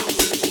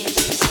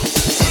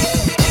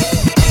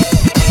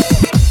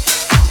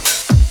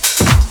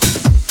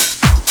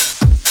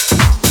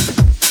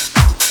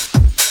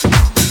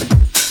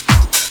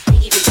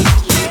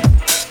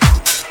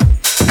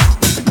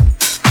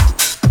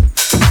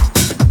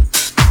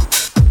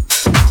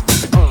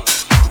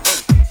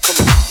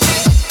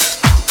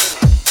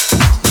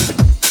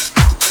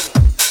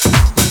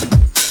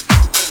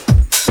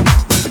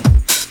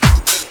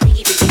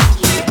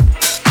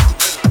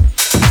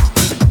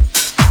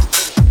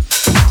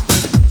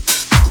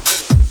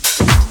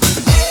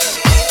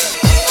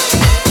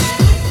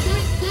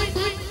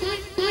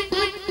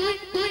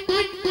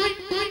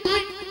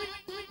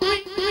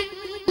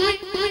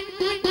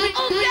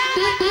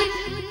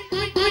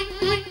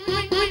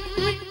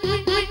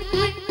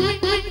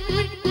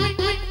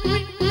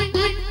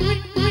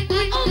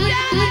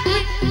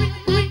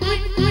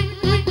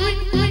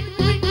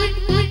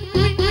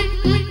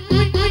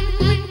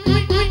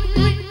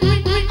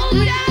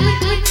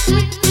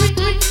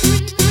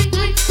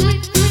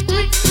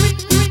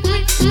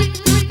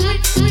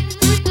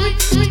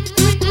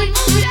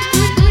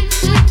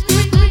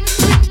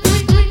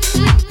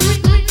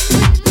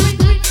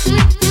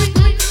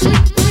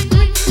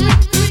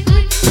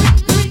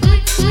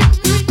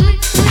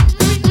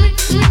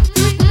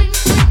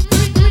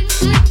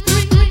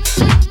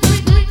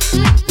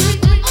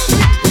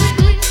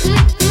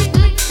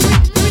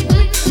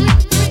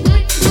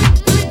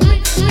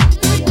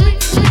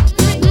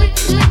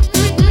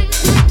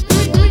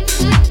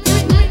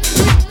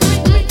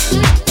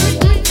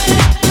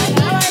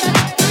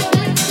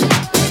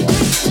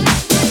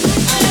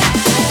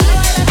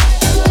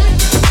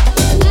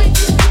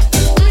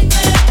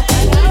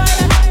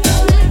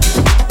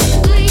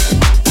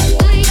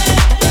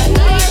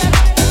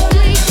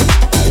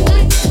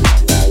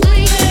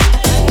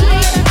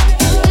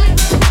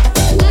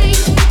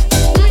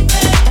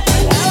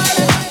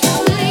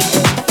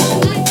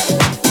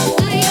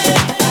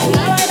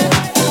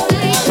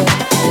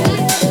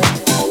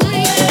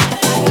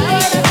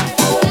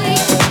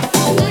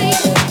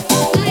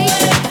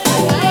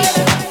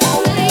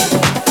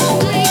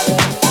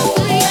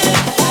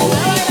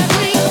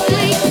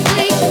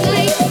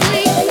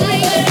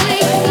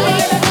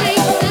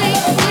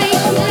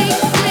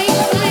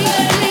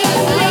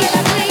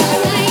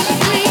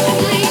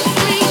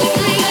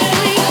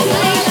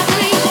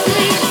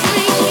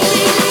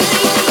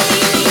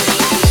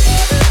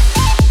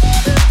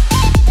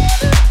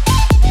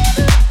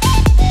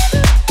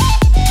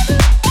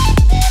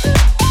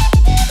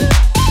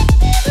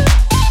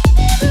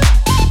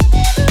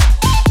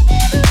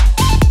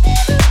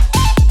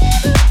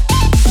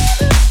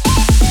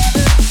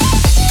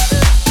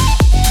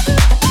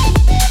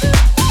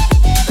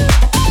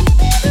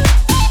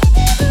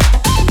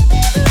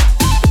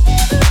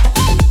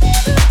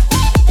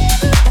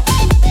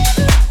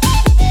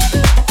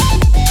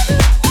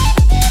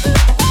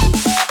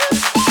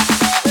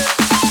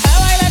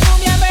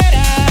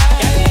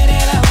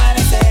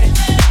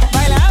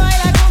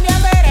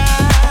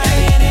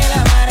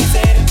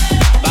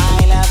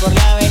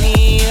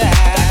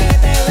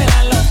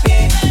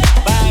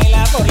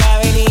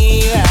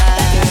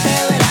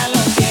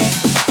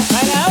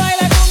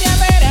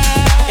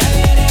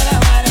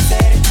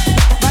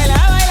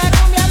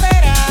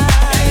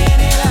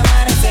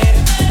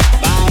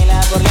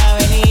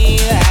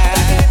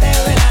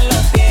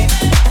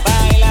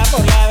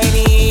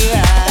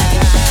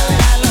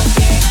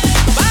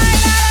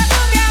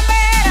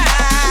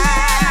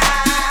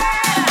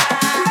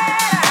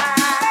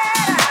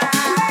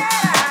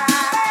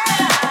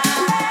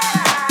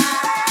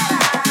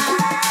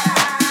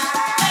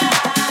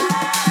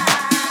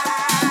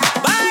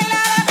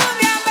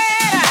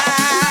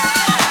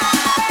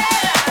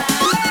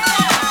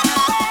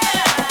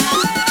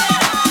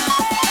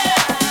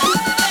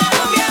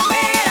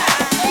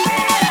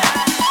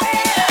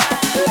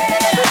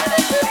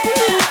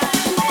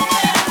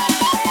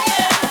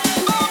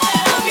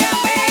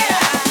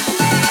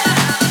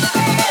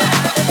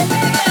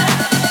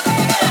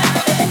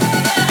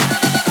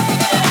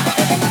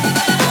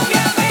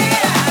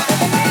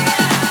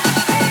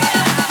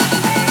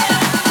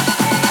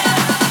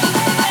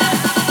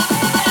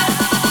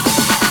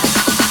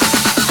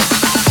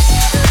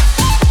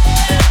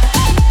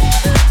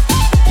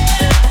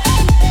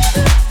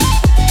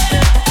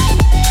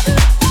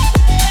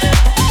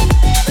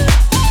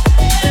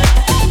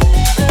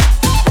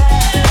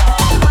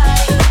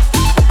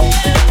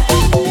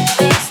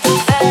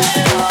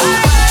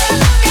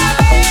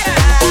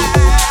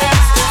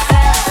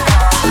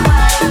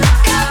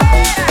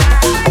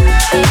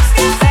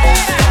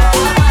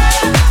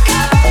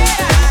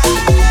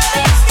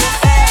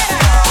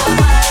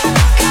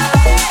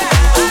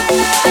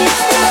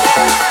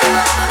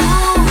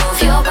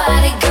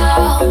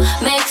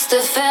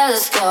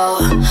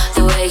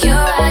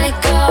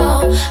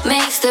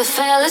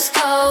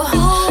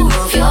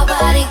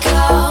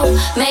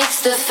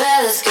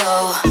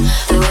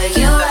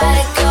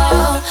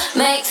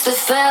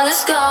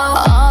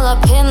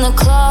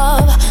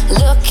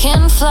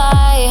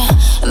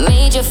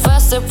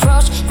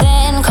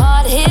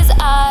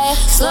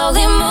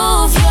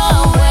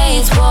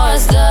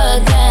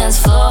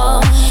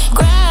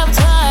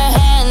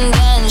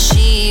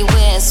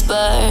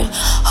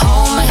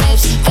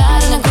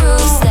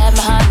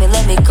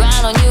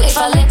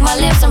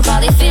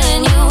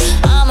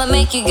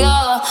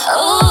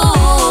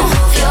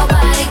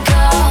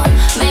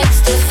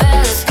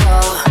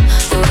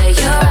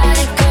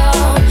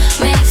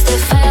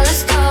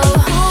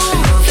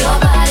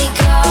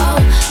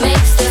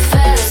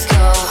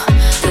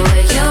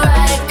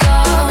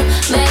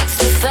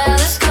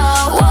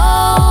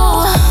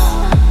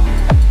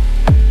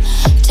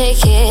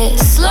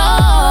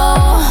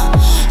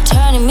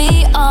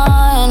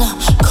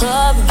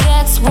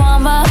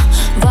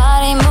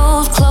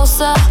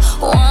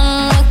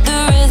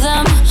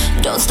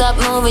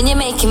 moving, you're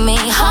making me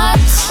hot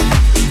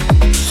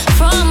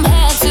from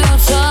head to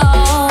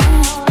toe.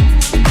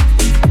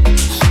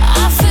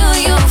 I feel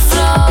your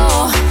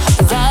flow,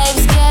 the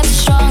vibes get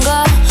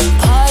stronger,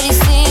 party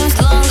seems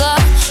longer,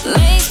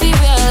 makes me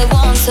really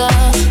want to.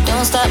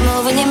 Don't stop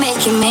moving, you're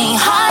making me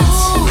hot.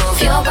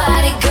 Move your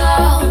body,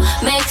 girl,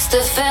 makes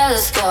the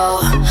fellas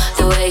go.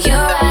 The way you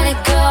ride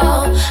it,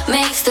 go,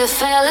 makes the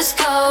fellas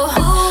go.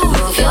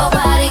 Move your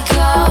body,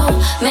 girl,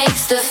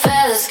 makes the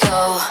fellas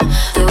go.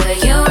 The way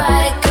you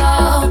ride it,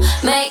 go,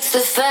 makes the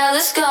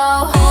fellas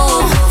go.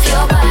 Move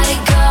your body,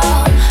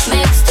 girl,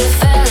 makes the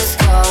fellas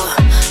go.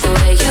 The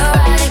way you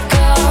ride it,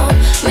 go,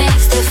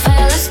 makes the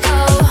fellas go.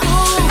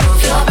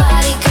 Move your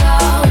body,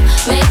 girl,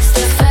 makes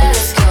the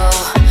fellas go.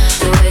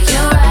 The way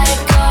you ride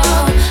it, go,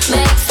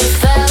 makes the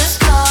fellas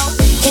go.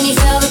 Can you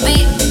feel the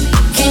beat?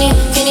 Can you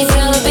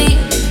feel the beat?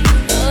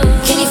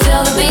 Can you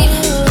feel the beat?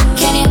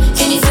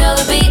 Can you feel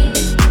the beat?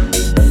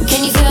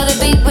 Can you feel the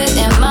beat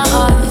within my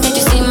heart? Can't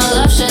you see my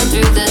love shine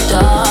through the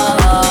door?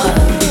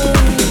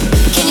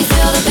 Can you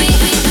feel the beat?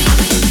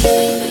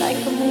 Like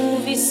a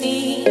movie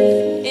scene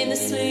in the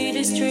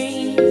sweetest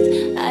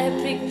dreams, I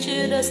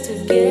pictured us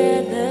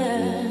together.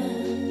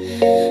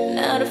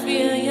 Now to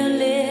feel your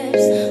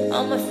lips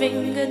on my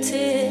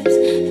fingertips,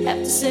 have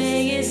to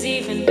say it's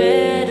even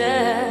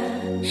better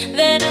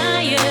than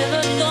I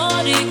ever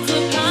thought it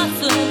could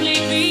possibly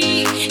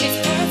be. It's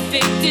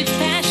perfect, it's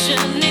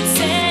passion, it's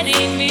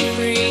setting me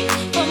free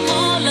from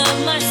all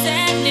of my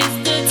sadness,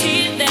 the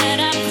tears that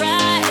I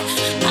cried.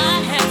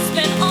 I have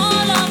spent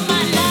all of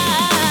my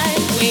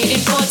life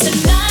waiting for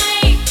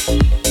tonight.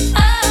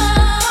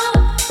 Oh,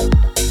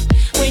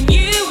 when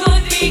you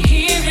would be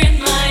here in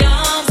my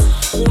arms,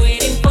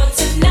 waiting for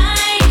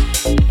tonight.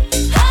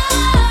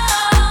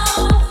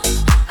 Oh,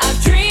 I've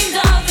dreamed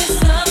of this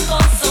love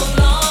for so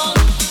long,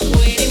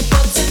 waiting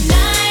for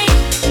tonight.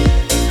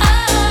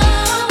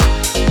 Oh,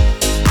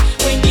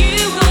 when you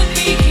would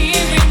be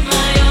here in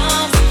my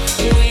arms,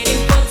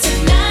 waiting for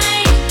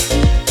tonight.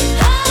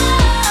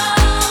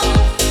 Oh,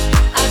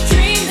 I've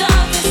dreamed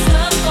of this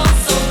love for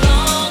so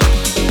long,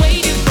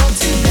 waiting for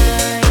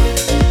tonight.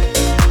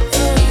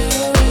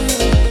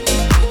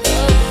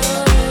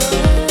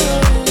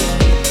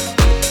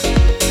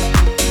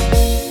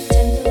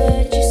 Tender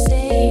what you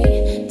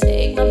say,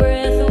 take my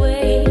breath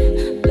away.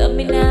 Love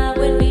me now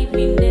and leave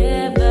me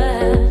never.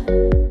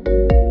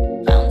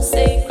 Found a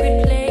sacred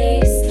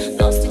place,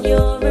 lost in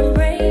your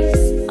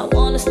embrace. I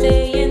wanna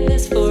stay in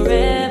this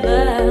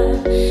forever.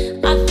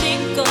 I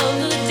think of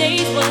the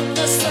days when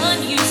the sun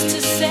used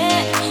to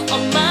set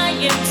on my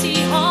empty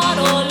heart,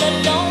 all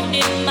alone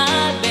in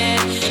my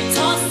bed,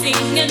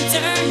 tossing and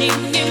turning,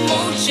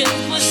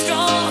 emotions were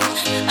strong.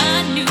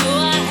 I knew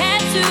I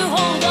had to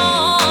hold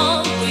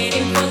on,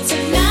 waiting for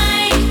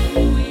tonight.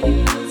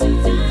 Waiting for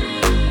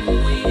tonight.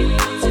 Waiting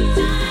for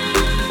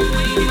tonight.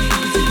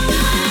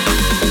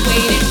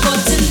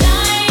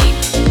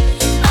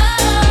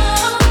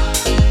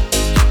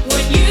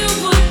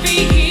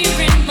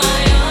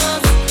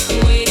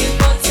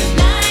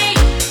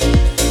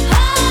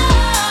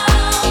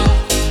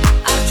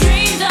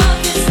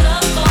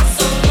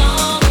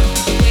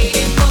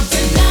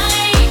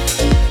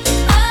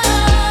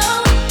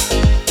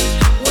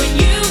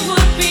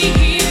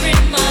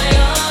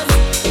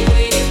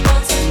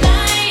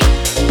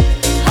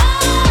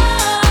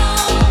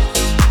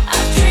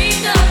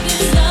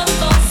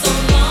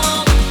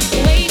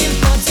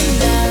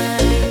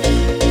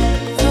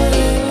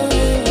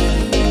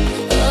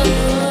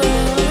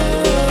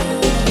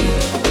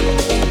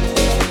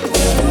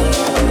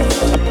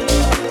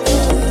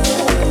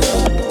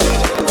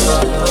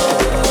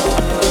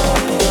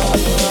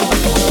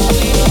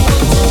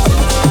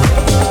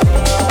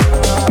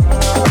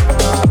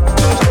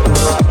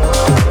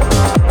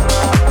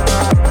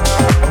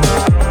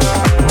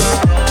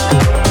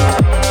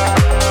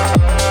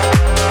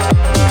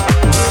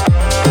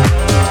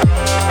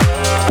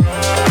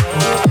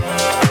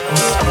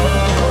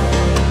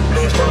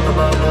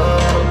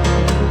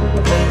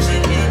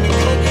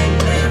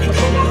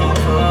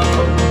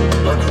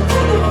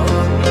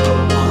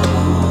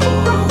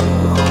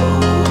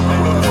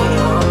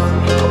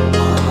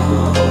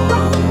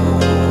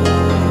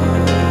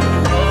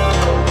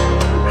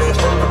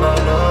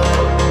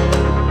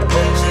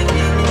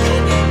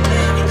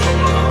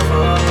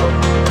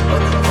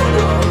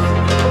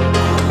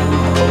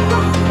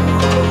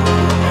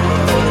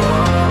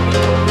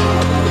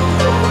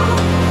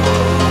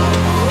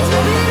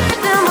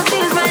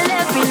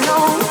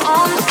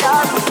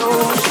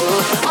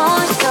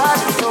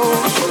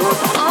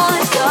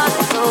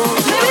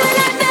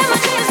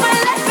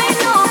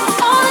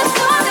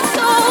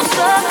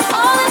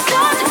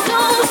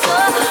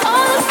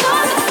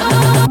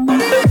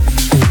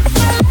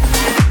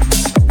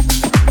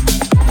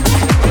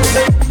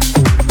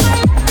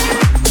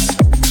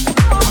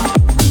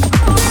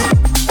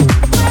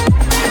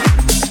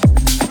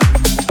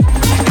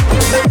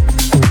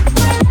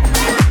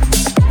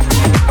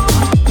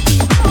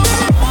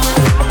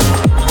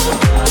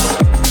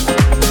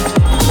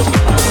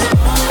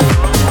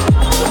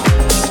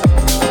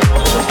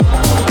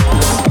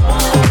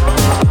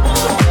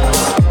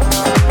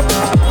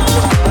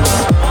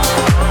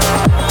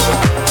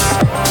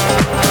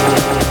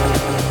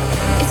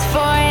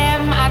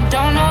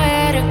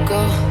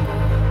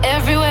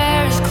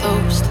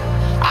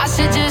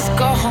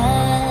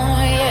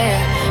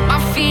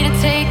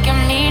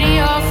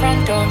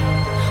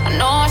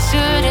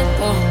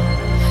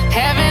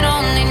 Heaven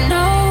only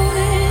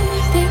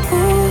knows the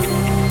proof.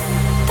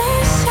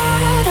 The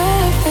side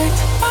effect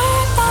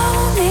of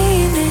my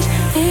loneliness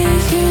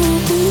is you.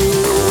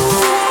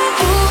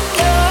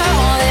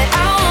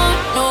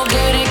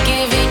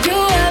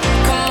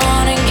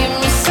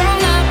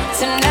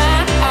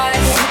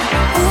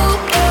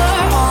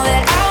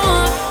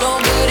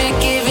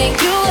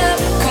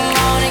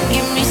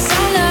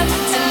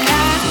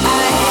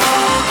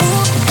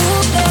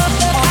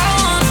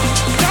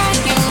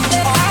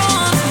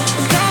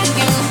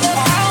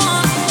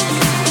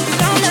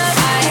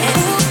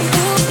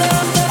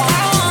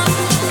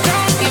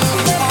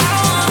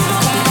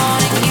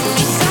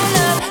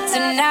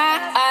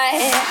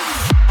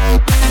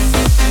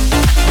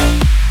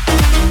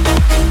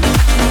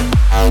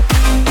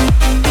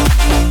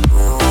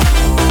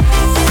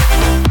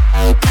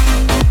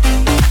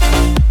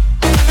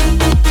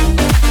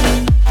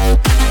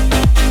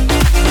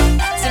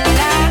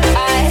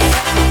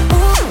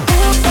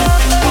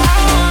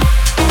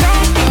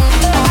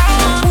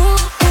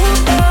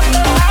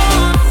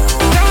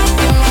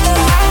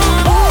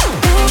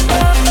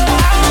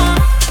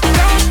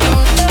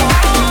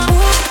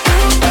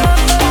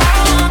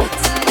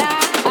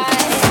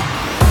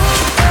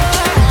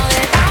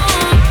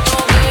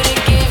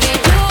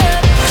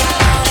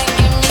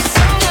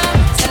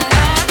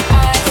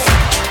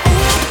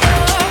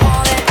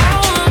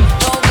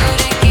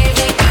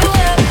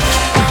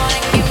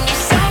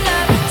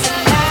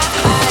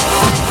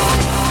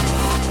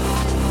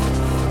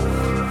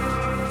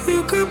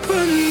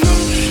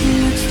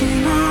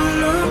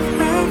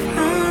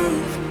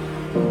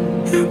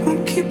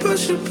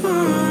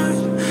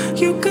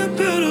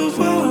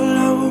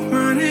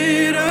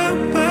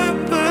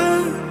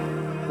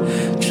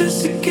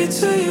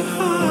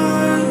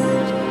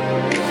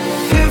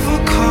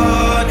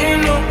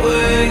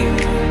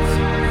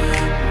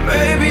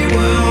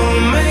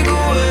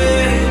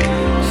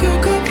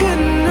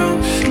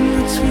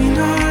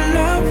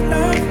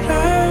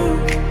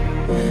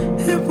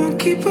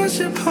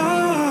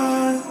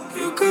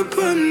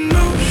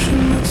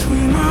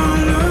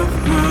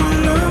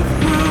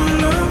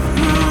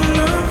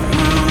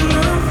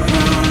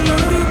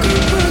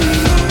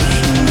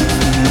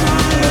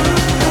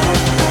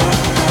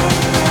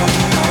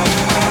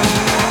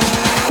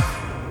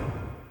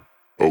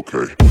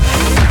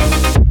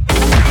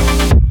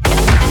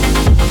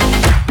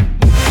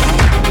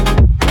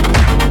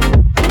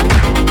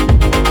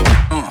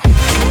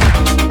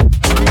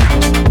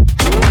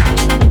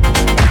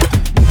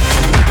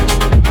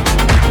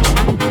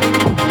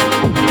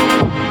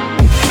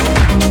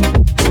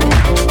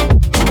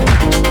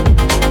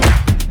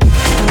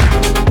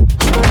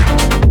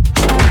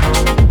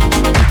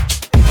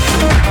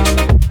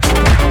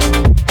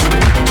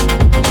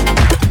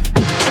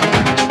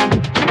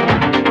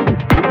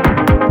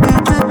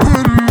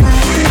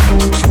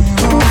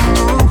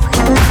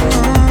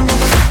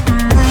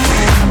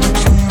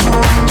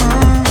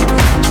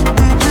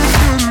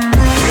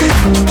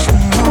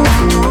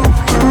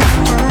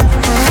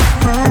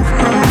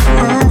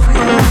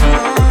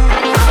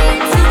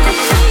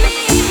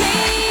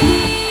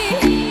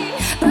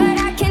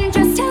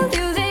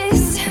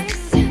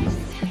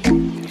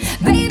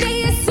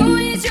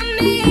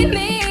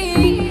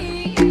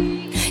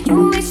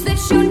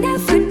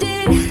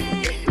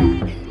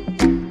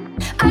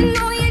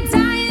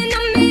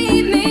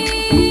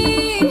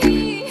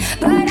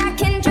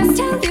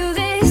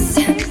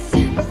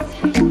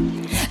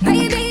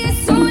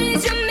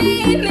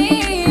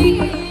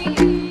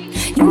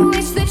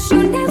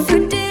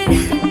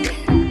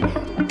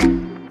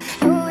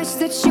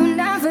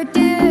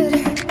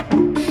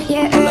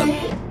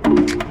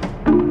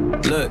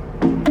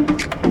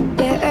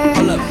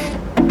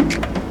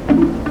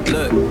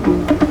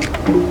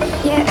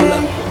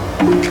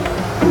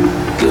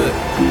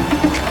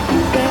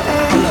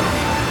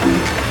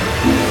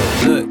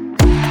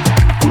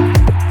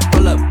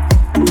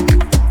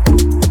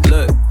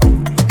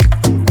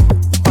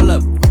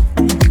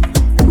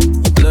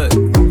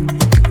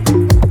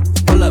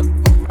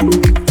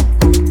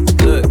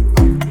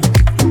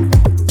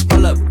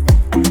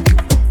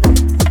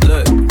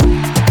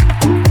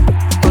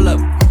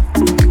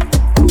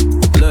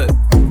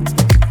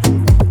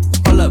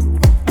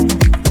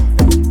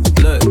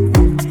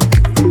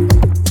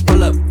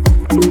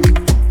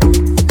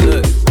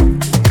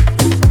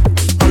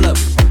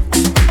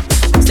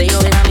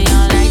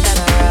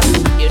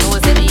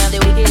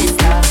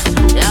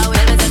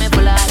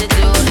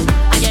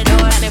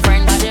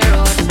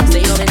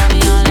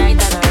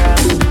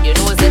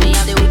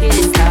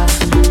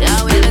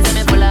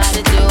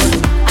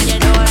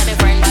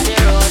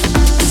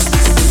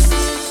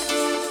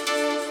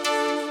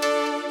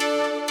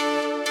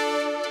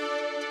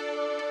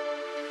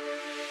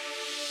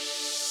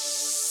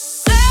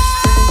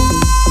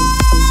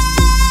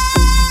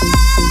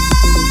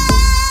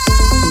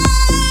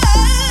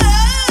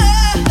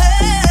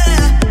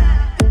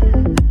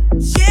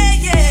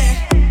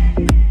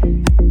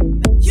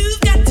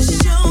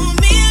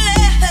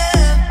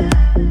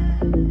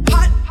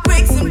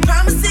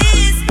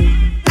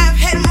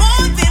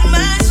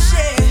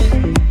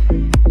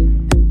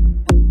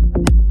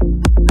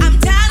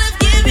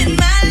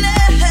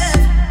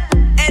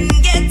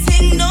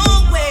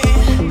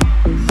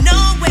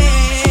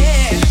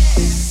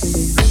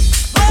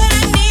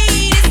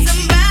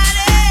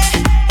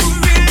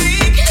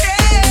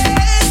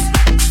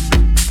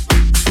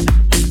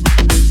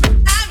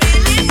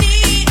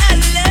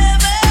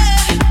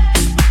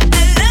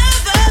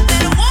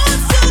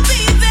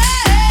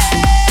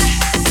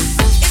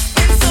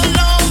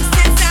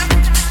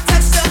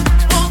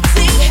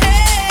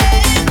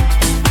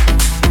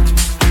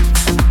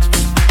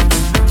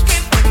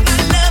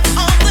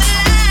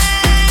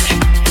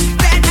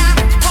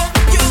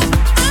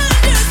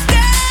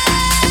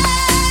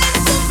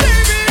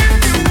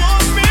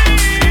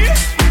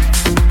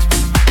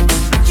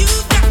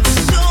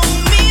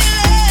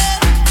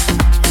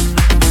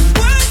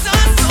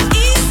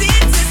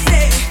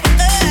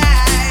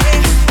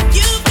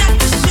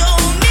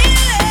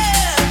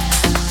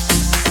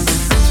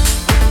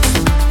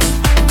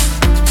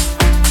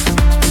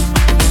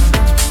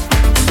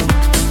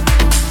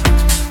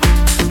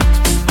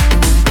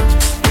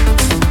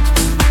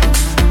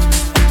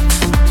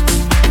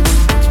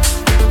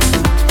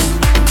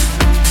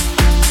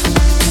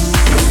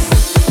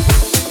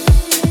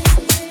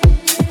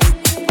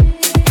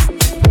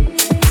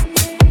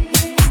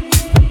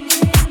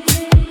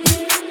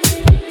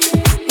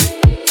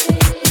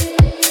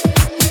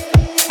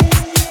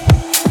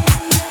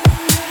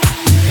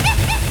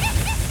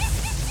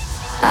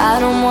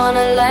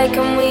 wanna like,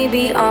 can we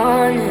be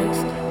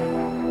honest?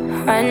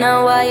 Right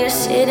now while you're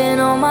sitting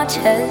on my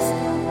chest,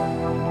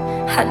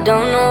 I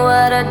don't know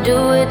what I'd do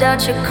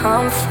without your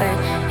comfort.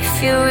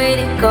 If you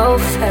really go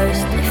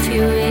first, if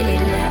you really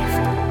left,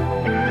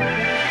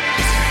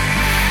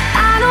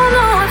 I don't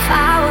know if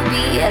I would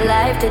be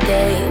alive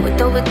today, with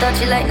or without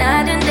you like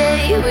night and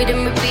day. We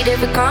didn't repeat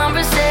every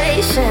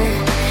conversation.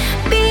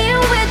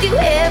 Being with you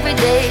every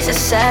day is a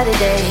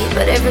Saturday,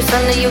 but every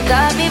Sunday you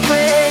got me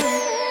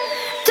praying.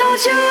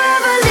 Don't you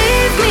ever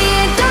leave me,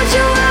 don't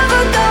you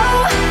ever go.